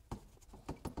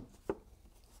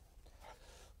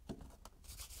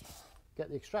 Get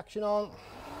the extraction on.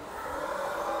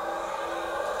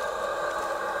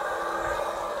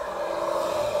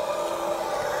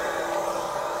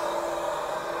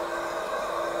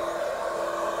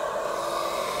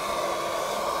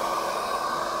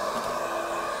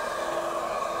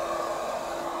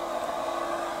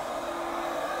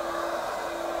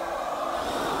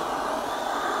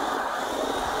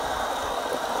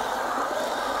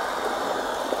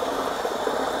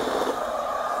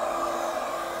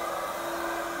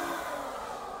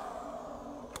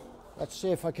 Let's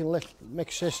see if I can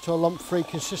mix this to a lump-free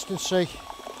consistency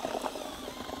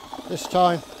this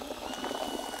time.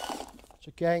 So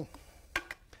again,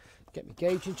 get my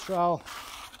gauging trowel,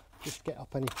 just get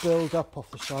up any build-up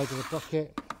off the side of the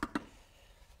bucket.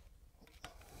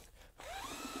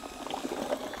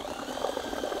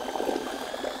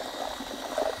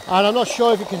 And I'm not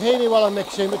sure if you can hear me while I'm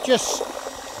mixing, but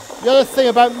just the other thing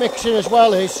about mixing as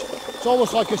well is it's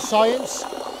almost like a science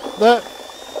that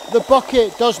the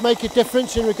bucket does make a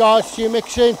difference in regards to your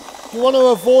mixing. You want to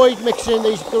avoid mixing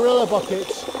these gorilla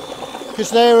buckets because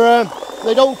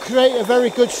they don't create a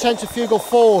very good centrifugal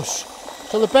force.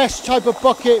 So the best type of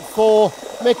bucket for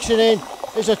mixing in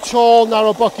is a tall,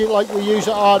 narrow bucket like we use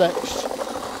at ARDEX.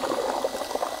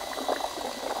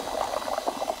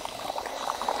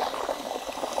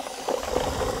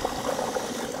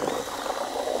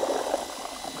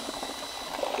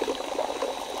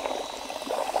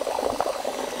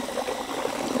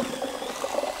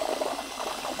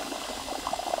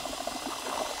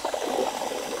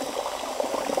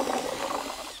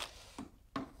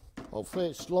 hopefully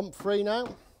it's lump free now.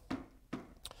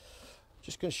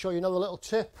 Just going to show you another little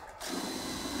tip.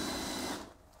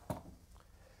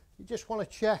 You just want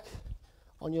to check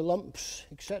on your lumps,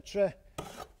 etc.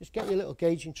 Just get your little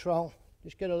gauging trowel,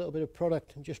 just get a little bit of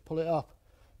product and just pull it up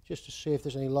just to see if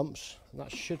there's any lumps, and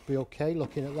that should be okay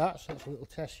looking at that. So that's a little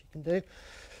test you can do.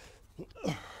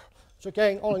 So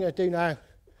again, all I'm going to do now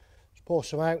is pour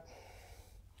some out,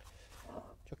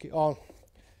 chuck it on,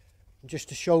 and just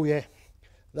to show you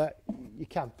that you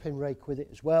can pin rake with it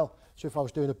as well. So if I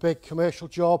was doing a big commercial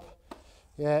job,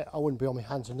 yeah, I wouldn't be on my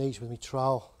hands and knees with my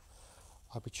trowel.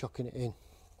 I'd be chucking it in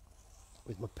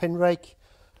with my pin rake,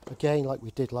 again like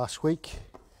we did last week.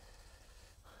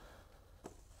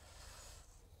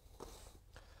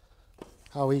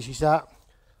 How easy is that?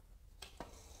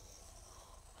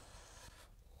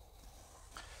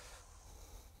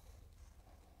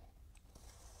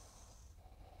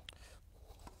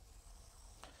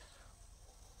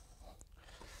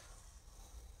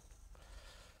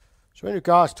 So in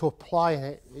regards to applying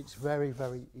it, it's very,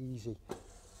 very easy.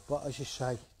 But as you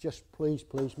say, just please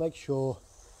make sure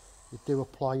you do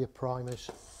apply your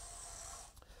primers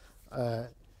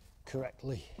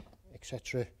correctly,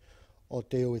 etc., or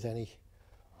deal with any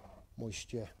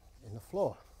moisture in the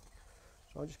floor.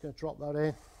 So I'm just going to drop that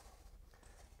in,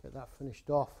 get that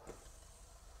finished off.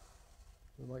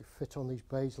 We might fit on these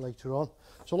bays later on.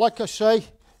 So like I say,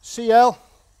 CL,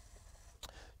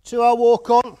 2-hour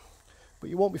walk on, but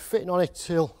you won't be fitting on it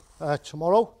till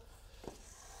tomorrow.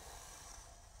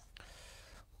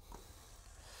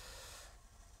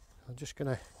 I'm just going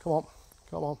to, come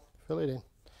on, fill it in.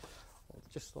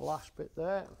 Just the last bit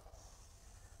there.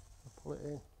 Pull it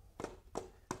in.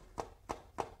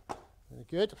 Very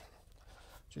good.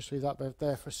 Just leave that bit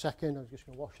there for a second. I'm just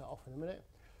going to wash that off in a minute.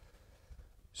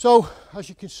 So, as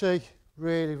you can see,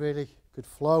 really, really good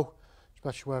flow,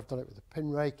 especially where I've done it with the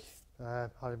pin rake.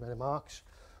 Hardly made marks.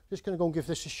 Just going to go and give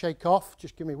this a shake off.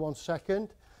 Just give me 1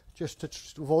 second, just to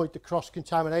avoid the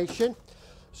cross-contamination.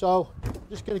 So, I'm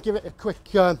just going to give it a quick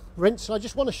rinse. And I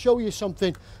just want to show you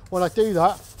something when I do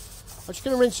that. I'm just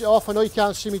going to rinse it off. I know you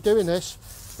can't see me doing this,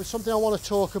 but something I want to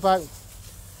talk about,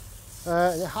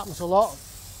 and it happens a lot.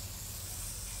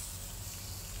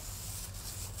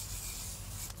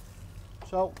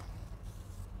 So,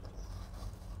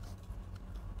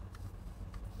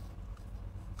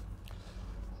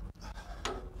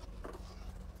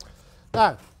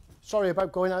 now, sorry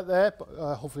about going out there, but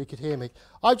hopefully you could hear me.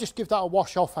 I just give that a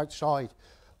wash off outside.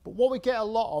 But what we get a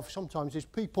lot of sometimes is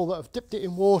people that have dipped it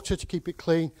in water to keep it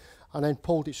clean and then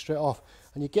pulled it straight off.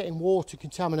 And you're getting water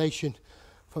contamination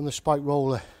from the spike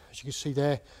roller, as you can see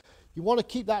there. You want to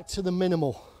keep that to the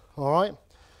minimal, all right?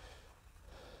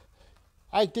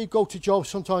 I do go to jobs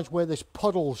sometimes where there's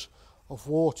puddles of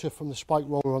water from the spike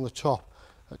roller on the top.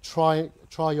 Try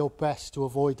your best to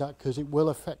avoid that because it will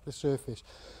affect the surface.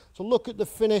 So look at the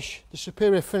finish, the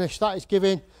superior finish that is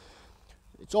giving.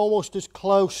 It's almost as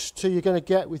close to you're going to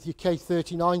get with your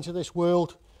K39s of this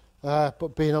world,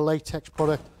 but being a latex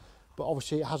product. But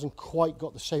obviously it hasn't quite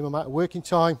got the same amount of working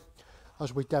time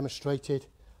as we demonstrated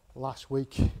last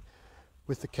week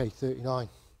with the K39.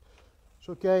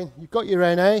 So again, you've got your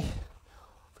NA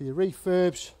for your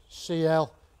refurbs,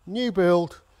 CL, new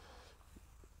build.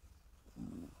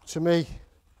 To me,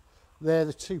 they're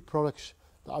the two products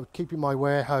that I would keep in my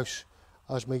warehouse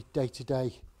as my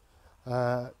day-to-day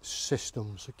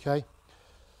systems, okay?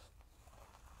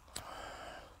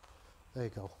 There you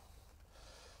go.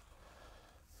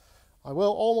 I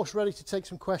will almost ready to take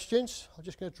some questions. I'm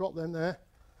just going to drop them there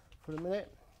for a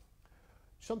minute.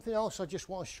 Something else I just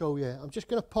want to show you. I'm just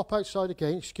going to pop outside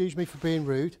again. Excuse me for being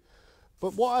rude.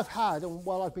 But what I've had, and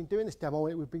while I've been doing this demo,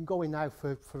 we've been going now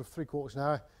for 3/4 an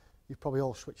hour. You've probably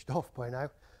all switched off by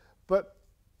now. But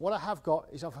what I have got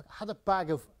is I've had a bag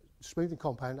of smoothing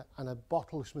compound and a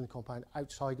bottle of smoothing compound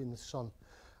outside in the sun.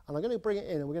 And I'm going to bring it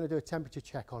in and we're going to do a temperature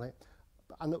check on it.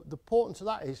 And the importance of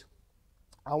that is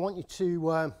I want you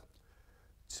to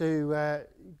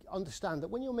understand that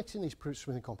when you're mixing these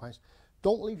smoothing compounds,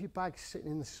 don't leave your bag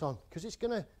sitting in the sun because you're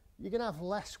going to have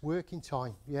less working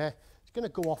time. Yeah, it's going to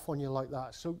go off on you like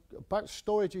that. So about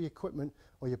storage of your equipment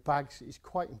or your bags is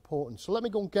quite important. So let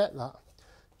me go and get that.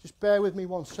 Just bear with me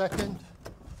 1 second.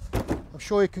 I'm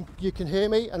sure you can hear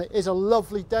me, and it is a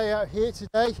lovely day out here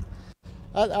today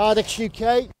at ARDEX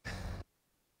UK.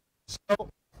 So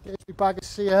here's my bag of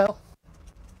CL.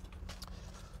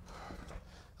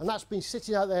 And that's been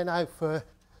sitting out there now for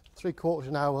 3/4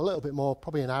 an hour, a little bit more,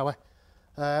 probably an hour.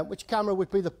 Which camera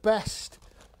would be the best?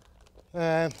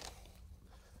 Yeah,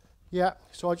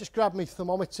 so I just grabbed my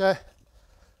thermometer.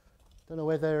 Don't know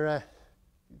whether,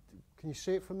 can you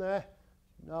see it from there?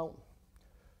 No.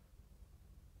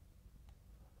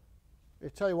 I'll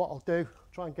tell you what I'll do,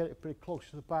 try and get it pretty close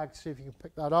to the bag to see if you can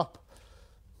pick that up.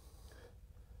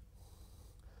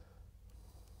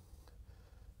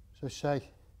 So say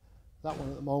that one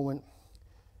at the moment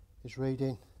is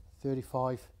reading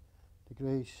 35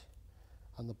 degrees,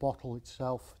 and the bottle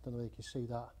itself, I don't know if you can see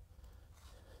that,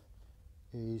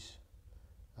 is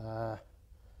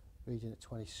reading at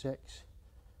 26,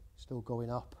 still going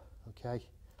up. Okay,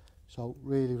 so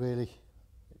really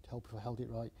it'd help if I held it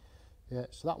right. Yeah,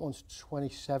 so that one's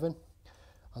 27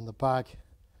 and the bag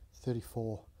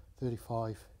 34,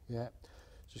 35. Yeah,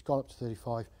 so it's gone up to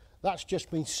 35. That's just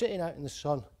been sitting out in the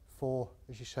sun for,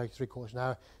 as you say, 3/4 of an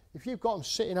hour. If you've got them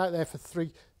sitting out there for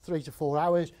three to 4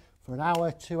 hours, for an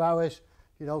hour, 2 hours,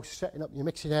 you know, setting up your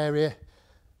mixing area,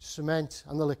 cement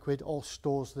and the liquid all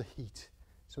stores the heat.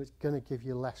 So it's going to give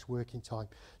you less working time.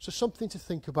 So something to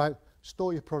think about.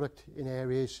 Store your product in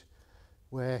areas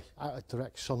where out of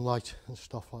direct sunlight and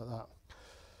stuff like that.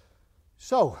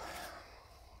 So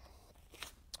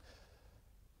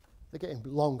they're getting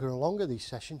longer and longer, these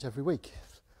sessions, every week.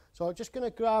 So I'm just going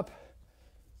to grab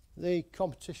the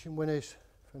competition winners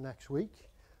for next week.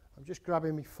 I'm just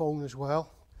grabbing my phone as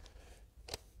well.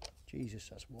 Jesus,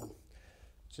 that's one.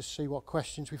 Just see what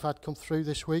questions we've had come through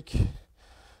this week.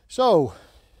 So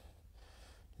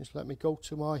just let me go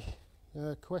to my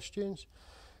questions.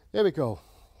 There we go.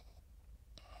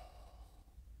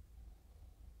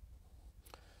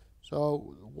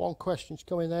 So one question's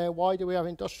coming there. Why do we have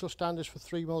industrial standards for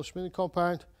 3mm smoothing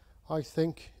compound? I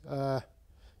think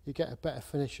you get a better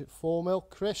finish at 4mm.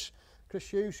 Chris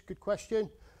Hughes, good question.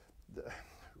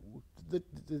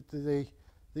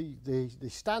 The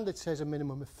standard says a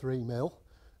minimum of 3mm.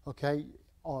 Okay,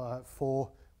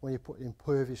 for when you're putting in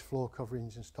pervious floor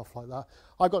coverings and stuff like that.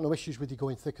 I've got no issues with you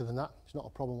going thicker than that. It's not a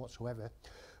problem whatsoever.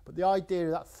 But the idea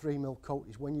of that 3mm coat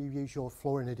is when you use your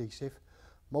flooring adhesive,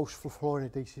 most flooring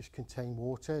adhesives contain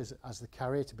water as the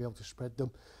carrier to be able to spread them.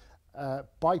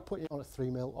 By putting it on a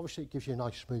 3mm, obviously it gives you a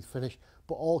nice smooth finish,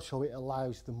 but also it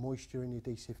allows the moisture in the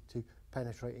adhesive to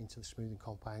penetrate into the smoothing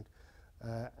compound.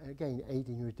 And again,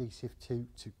 aiding your adhesive to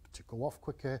go off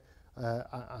quicker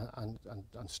and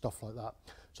stuff like that.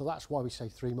 So that's why we say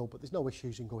 3mm, but there's no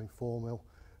issues in going 4mm,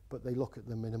 but they look at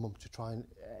the minimum to try and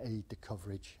aid the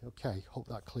coverage. Okay, hope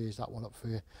that clears that one up for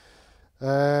you.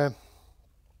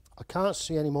 I can't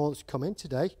see any more that's come in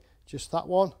today, just that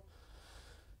one.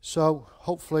 So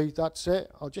hopefully that's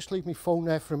it. I'll just leave my phone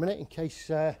there for a minute in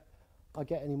case I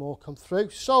get any more come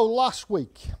through. So last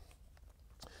week,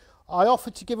 I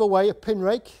offered to give away a pin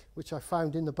rake, which I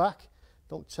found in the back.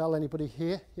 Don't tell anybody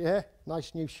here. Yeah,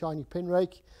 nice new shiny pin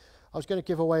rake. I was going to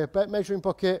give away a measuring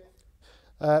bucket,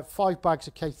 5 bags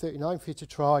of K39 for you to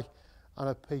try, and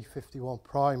a P51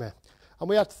 primer. And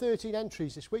we had 13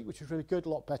 entries this week, which was really good, a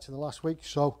lot better than last week.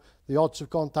 So the odds have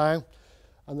gone down,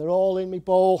 and they're all in my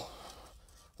bowl.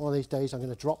 One of these days I'm going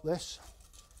to drop this.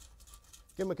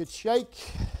 Give them a good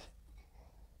shake.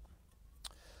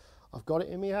 I've got it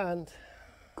in my hand.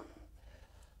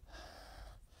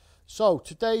 So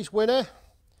today's winner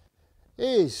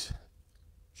is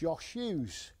Josh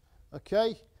Hughes.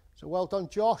 Okay, so well done,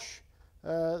 Josh.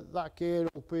 That gear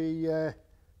will be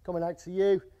coming out to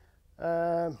you.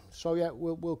 So yeah,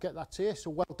 we'll get that to you. So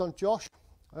well done, Josh,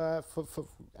 for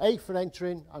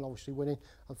entering and obviously winning,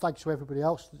 and thanks to everybody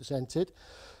else that's entered.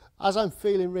 As I'm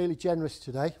feeling really generous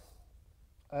today,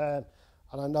 and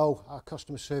I know our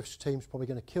customer service team's probably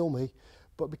going to kill me,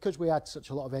 but because we had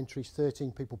such a lot of entries,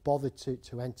 13 people bothered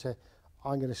to enter,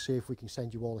 I'm going to see if we can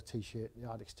send you all a t-shirt, the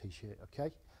ARDEX t-shirt,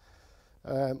 okay?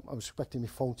 I was expecting my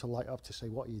phone to light up to say,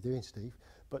 what are you doing, Steve?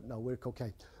 But no, we're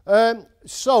okay.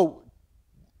 So,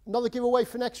 another giveaway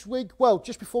for next week. Well,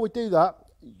 just before we do that,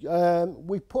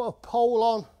 we put a poll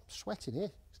on. I'm sweating here.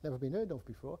 It's never been heard of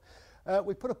before.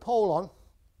 We put a poll on.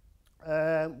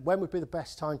 When would be the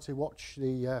best time to watch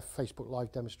the Facebook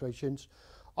Live demonstrations?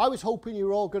 I was hoping you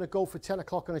were all going to go for 10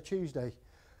 o'clock on a Tuesday,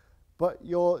 but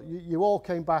you all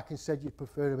came back and said you'd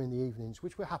prefer them in the evenings,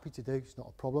 which we're happy to do. It's not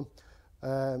a problem.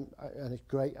 And it's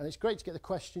great. And it's great to get the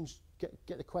questions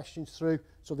get the questions through,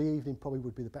 so the evening probably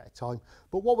would be the better time.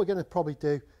 But what we're going to probably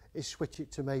do is switch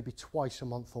it to maybe twice a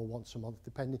month or once a month,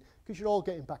 depending, because you're all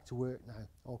getting back to work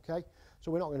now, okay?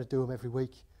 So we're not going to do them every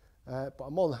week, but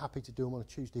I'm more than happy to do them on a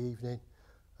Tuesday evening,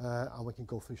 and we can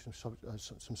go through some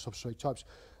substrate types.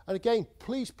 And again,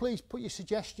 please put your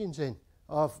suggestions in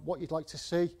of what you'd like to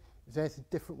see. If there's anything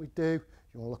different we do,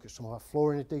 you want to look at some of our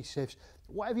flooring adhesives,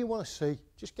 whatever you want to see,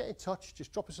 just get in touch,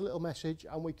 just drop us a little message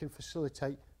and we can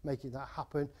facilitate making that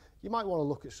happen. You might want to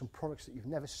look at some products that you've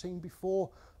never seen before,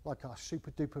 like our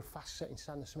super duper fast setting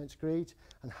sand and cement screeds,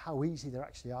 and how easy they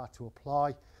actually are to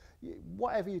apply.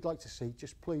 Whatever you'd like to see,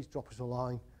 just please drop us a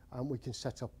line and we can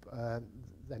set up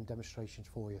them demonstrations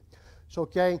for you. So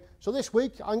again, so this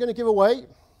week I'm going to give away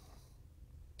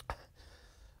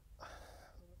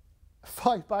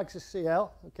 5 bags of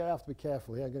CL. Okay, I have to be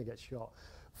careful here, I'm going to get shot.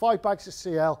 5 bags of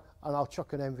CL, and I'll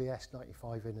chuck an MVS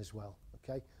 95 in as well.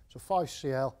 Okay, so 5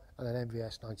 CL and an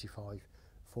MVS 95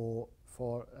 for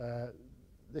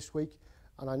this week.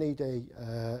 And I need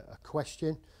a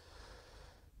question.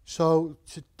 So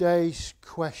today's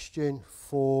question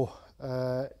for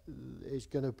is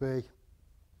going to be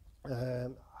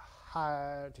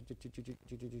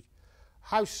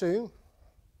how soon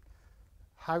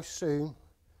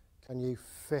can you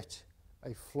fit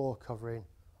a floor covering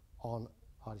on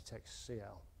ARDEX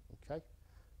CL? Okay,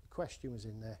 the question was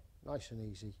in there, nice and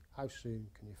easy. How soon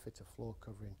can you fit a floor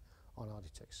covering on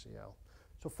ARDEX CL?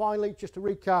 So finally, just to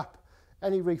recap,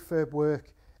 any refurb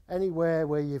work, anywhere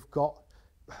where you've got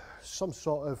some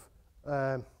sort of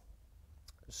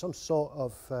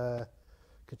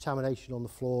contamination on the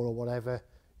floor or whatever,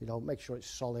 you know, make sure it's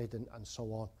solid and so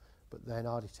on. But then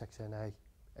ARDEX NA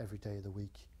every day of the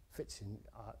week fits in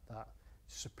that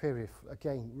superior,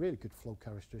 again, really good flow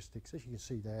characteristics, as you can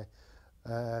see there.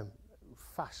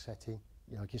 Fast setting,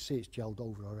 you know, you can see it's gelled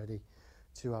over already.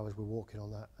 2 hours we're walking on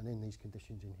that, and in these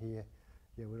conditions in here,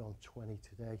 yeah, we're on 20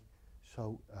 today.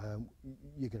 So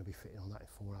you're going to be fitting on that in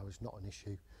 4 hours, not an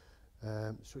issue.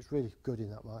 So it's really good in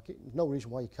that market. There's no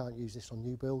reason why you can't use this on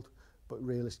new build, but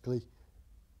realistically,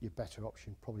 your better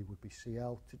option probably would be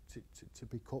CL to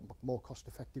be more cost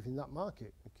effective in that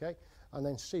market. Okay, and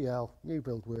then CL, new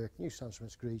build work, new sandstone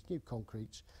screeds, new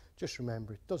concretes. Just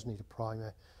remember, it does need a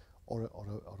primer or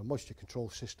a moisture control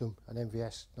system. An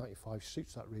MVS 95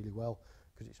 suits that really well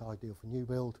because it's ideal for new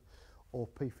build, or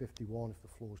P51 if the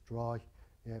floor's dry.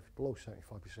 Yeah, if it's below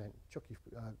 75%, chuck your,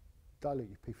 dilute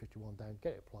your P51 down,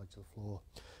 get it applied to the floor,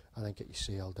 and then get your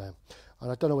CL down.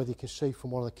 And I don't know whether you can see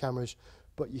from one of the cameras,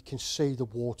 but you can see the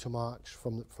watermarks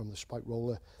from the spike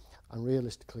roller. And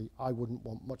realistically, I wouldn't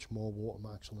want much more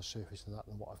watermarks on the surface than that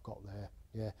than what I've got there.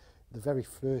 Yeah, the very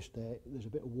first there, there's a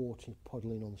bit of water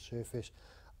puddling on the surface.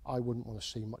 I wouldn't want to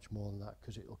see much more than that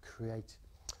because it'll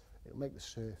make the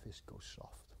surface go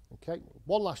soft. Okay,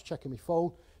 one last check on my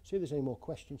phone, see if there's any more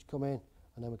questions come in,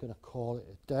 and then we're going to call it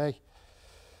a day.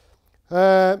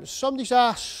 Somebody's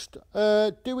asked,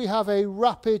 do we have a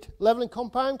rapid levelling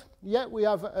compound? Yeah, we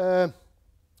have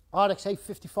ARDEX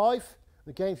 855.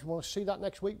 Again, if you want to see that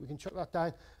next week, we can chuck that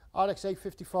down. ARDEX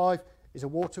 855 is a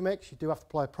water mix. You do have to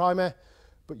apply a primer,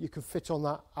 but you can fit on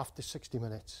that after 60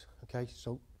 minutes. Okay,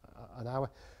 so an hour.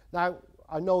 Now,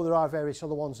 I know there are various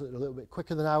other ones that are a little bit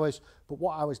quicker than ours, but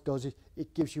what ours does is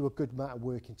it gives you a good amount of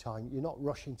working time. You're not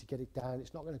rushing to get it down.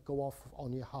 It's not going to go off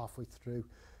on you halfway through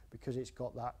because it's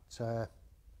got that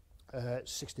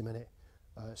 60-minute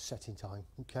setting time.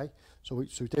 Okay, so we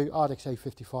do ARDEX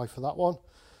 855 for that one.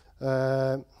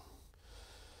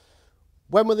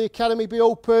 When will the academy be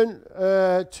open?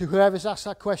 To whoever's asked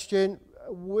that question,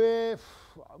 we're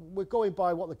going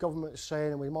by what the government is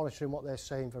saying, and we're monitoring what they're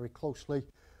saying very closely.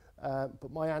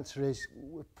 But my answer is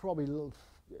we're probably,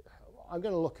 I'm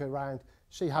going to look around,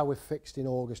 see how we're fixed in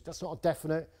August. That's not a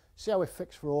definite. See how we're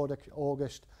fixed for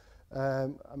August,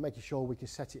 and making sure we can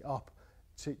set it up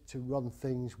to run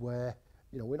things where,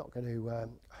 you know, we're not going to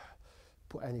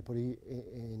put anybody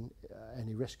in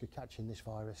any risk of catching this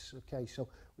virus. Okay, so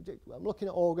I'm looking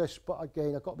at August, but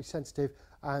again, I've got to be sensitive,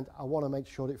 and I want to make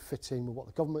sure it fits in with what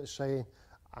the government is saying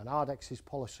and ARDEX's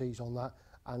policies on that,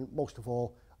 and most of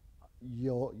all,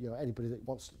 you know, anybody that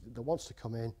wants to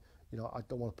come in, you know, I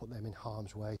don't want to put them in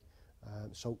harm's way.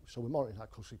 So we're monitoring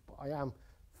that closely. But I am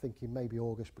thinking maybe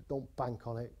August, but don't bank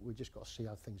on it. We just got to see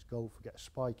how things go. If we get a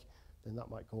spike, then that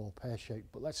might go all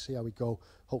pear-shaped. But let's see how we go.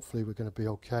 Hopefully we're going to be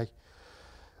okay.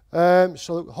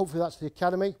 So hopefully that's the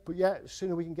academy. But yeah, the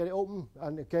sooner we can get it open.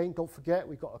 And again, don't forget,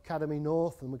 we've got Academy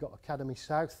North and we've got Academy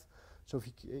South. So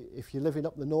if you're living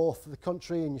up the north of the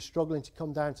country and you're struggling to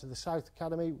come down to the South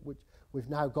Academy, which we've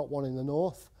now got one in the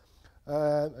north,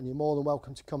 and you're more than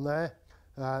welcome to come there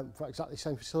for exactly the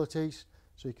same facilities.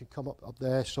 So you can come up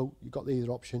there. So you've got the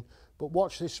either option. But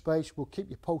watch this space. We'll keep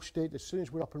you posted. As soon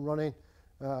as we're up and running,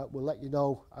 we'll let you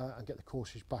know and get the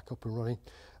courses back up and running.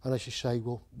 And as you say,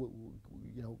 we'll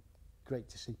you know, great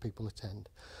to see people attend.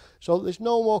 So there's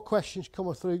no more questions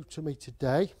coming through to me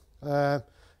today.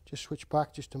 Just switch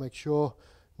back just to make sure.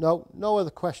 No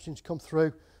other questions come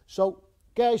through. So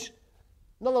guys,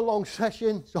 another long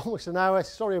session. It's almost an hour.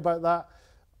 Sorry about that.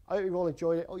 I hope you all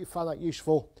enjoyed it. I hope you found that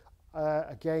useful.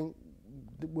 Again,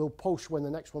 we'll post when the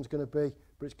next one's going to be,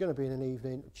 but it's going to be in an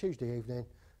evening, Tuesday evening.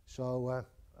 So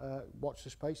watch the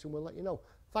space and we'll let you know.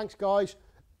 Thanks, guys.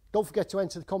 Don't forget to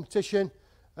enter the competition.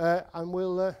 and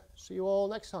we'll see you all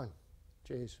next time.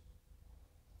 Cheers.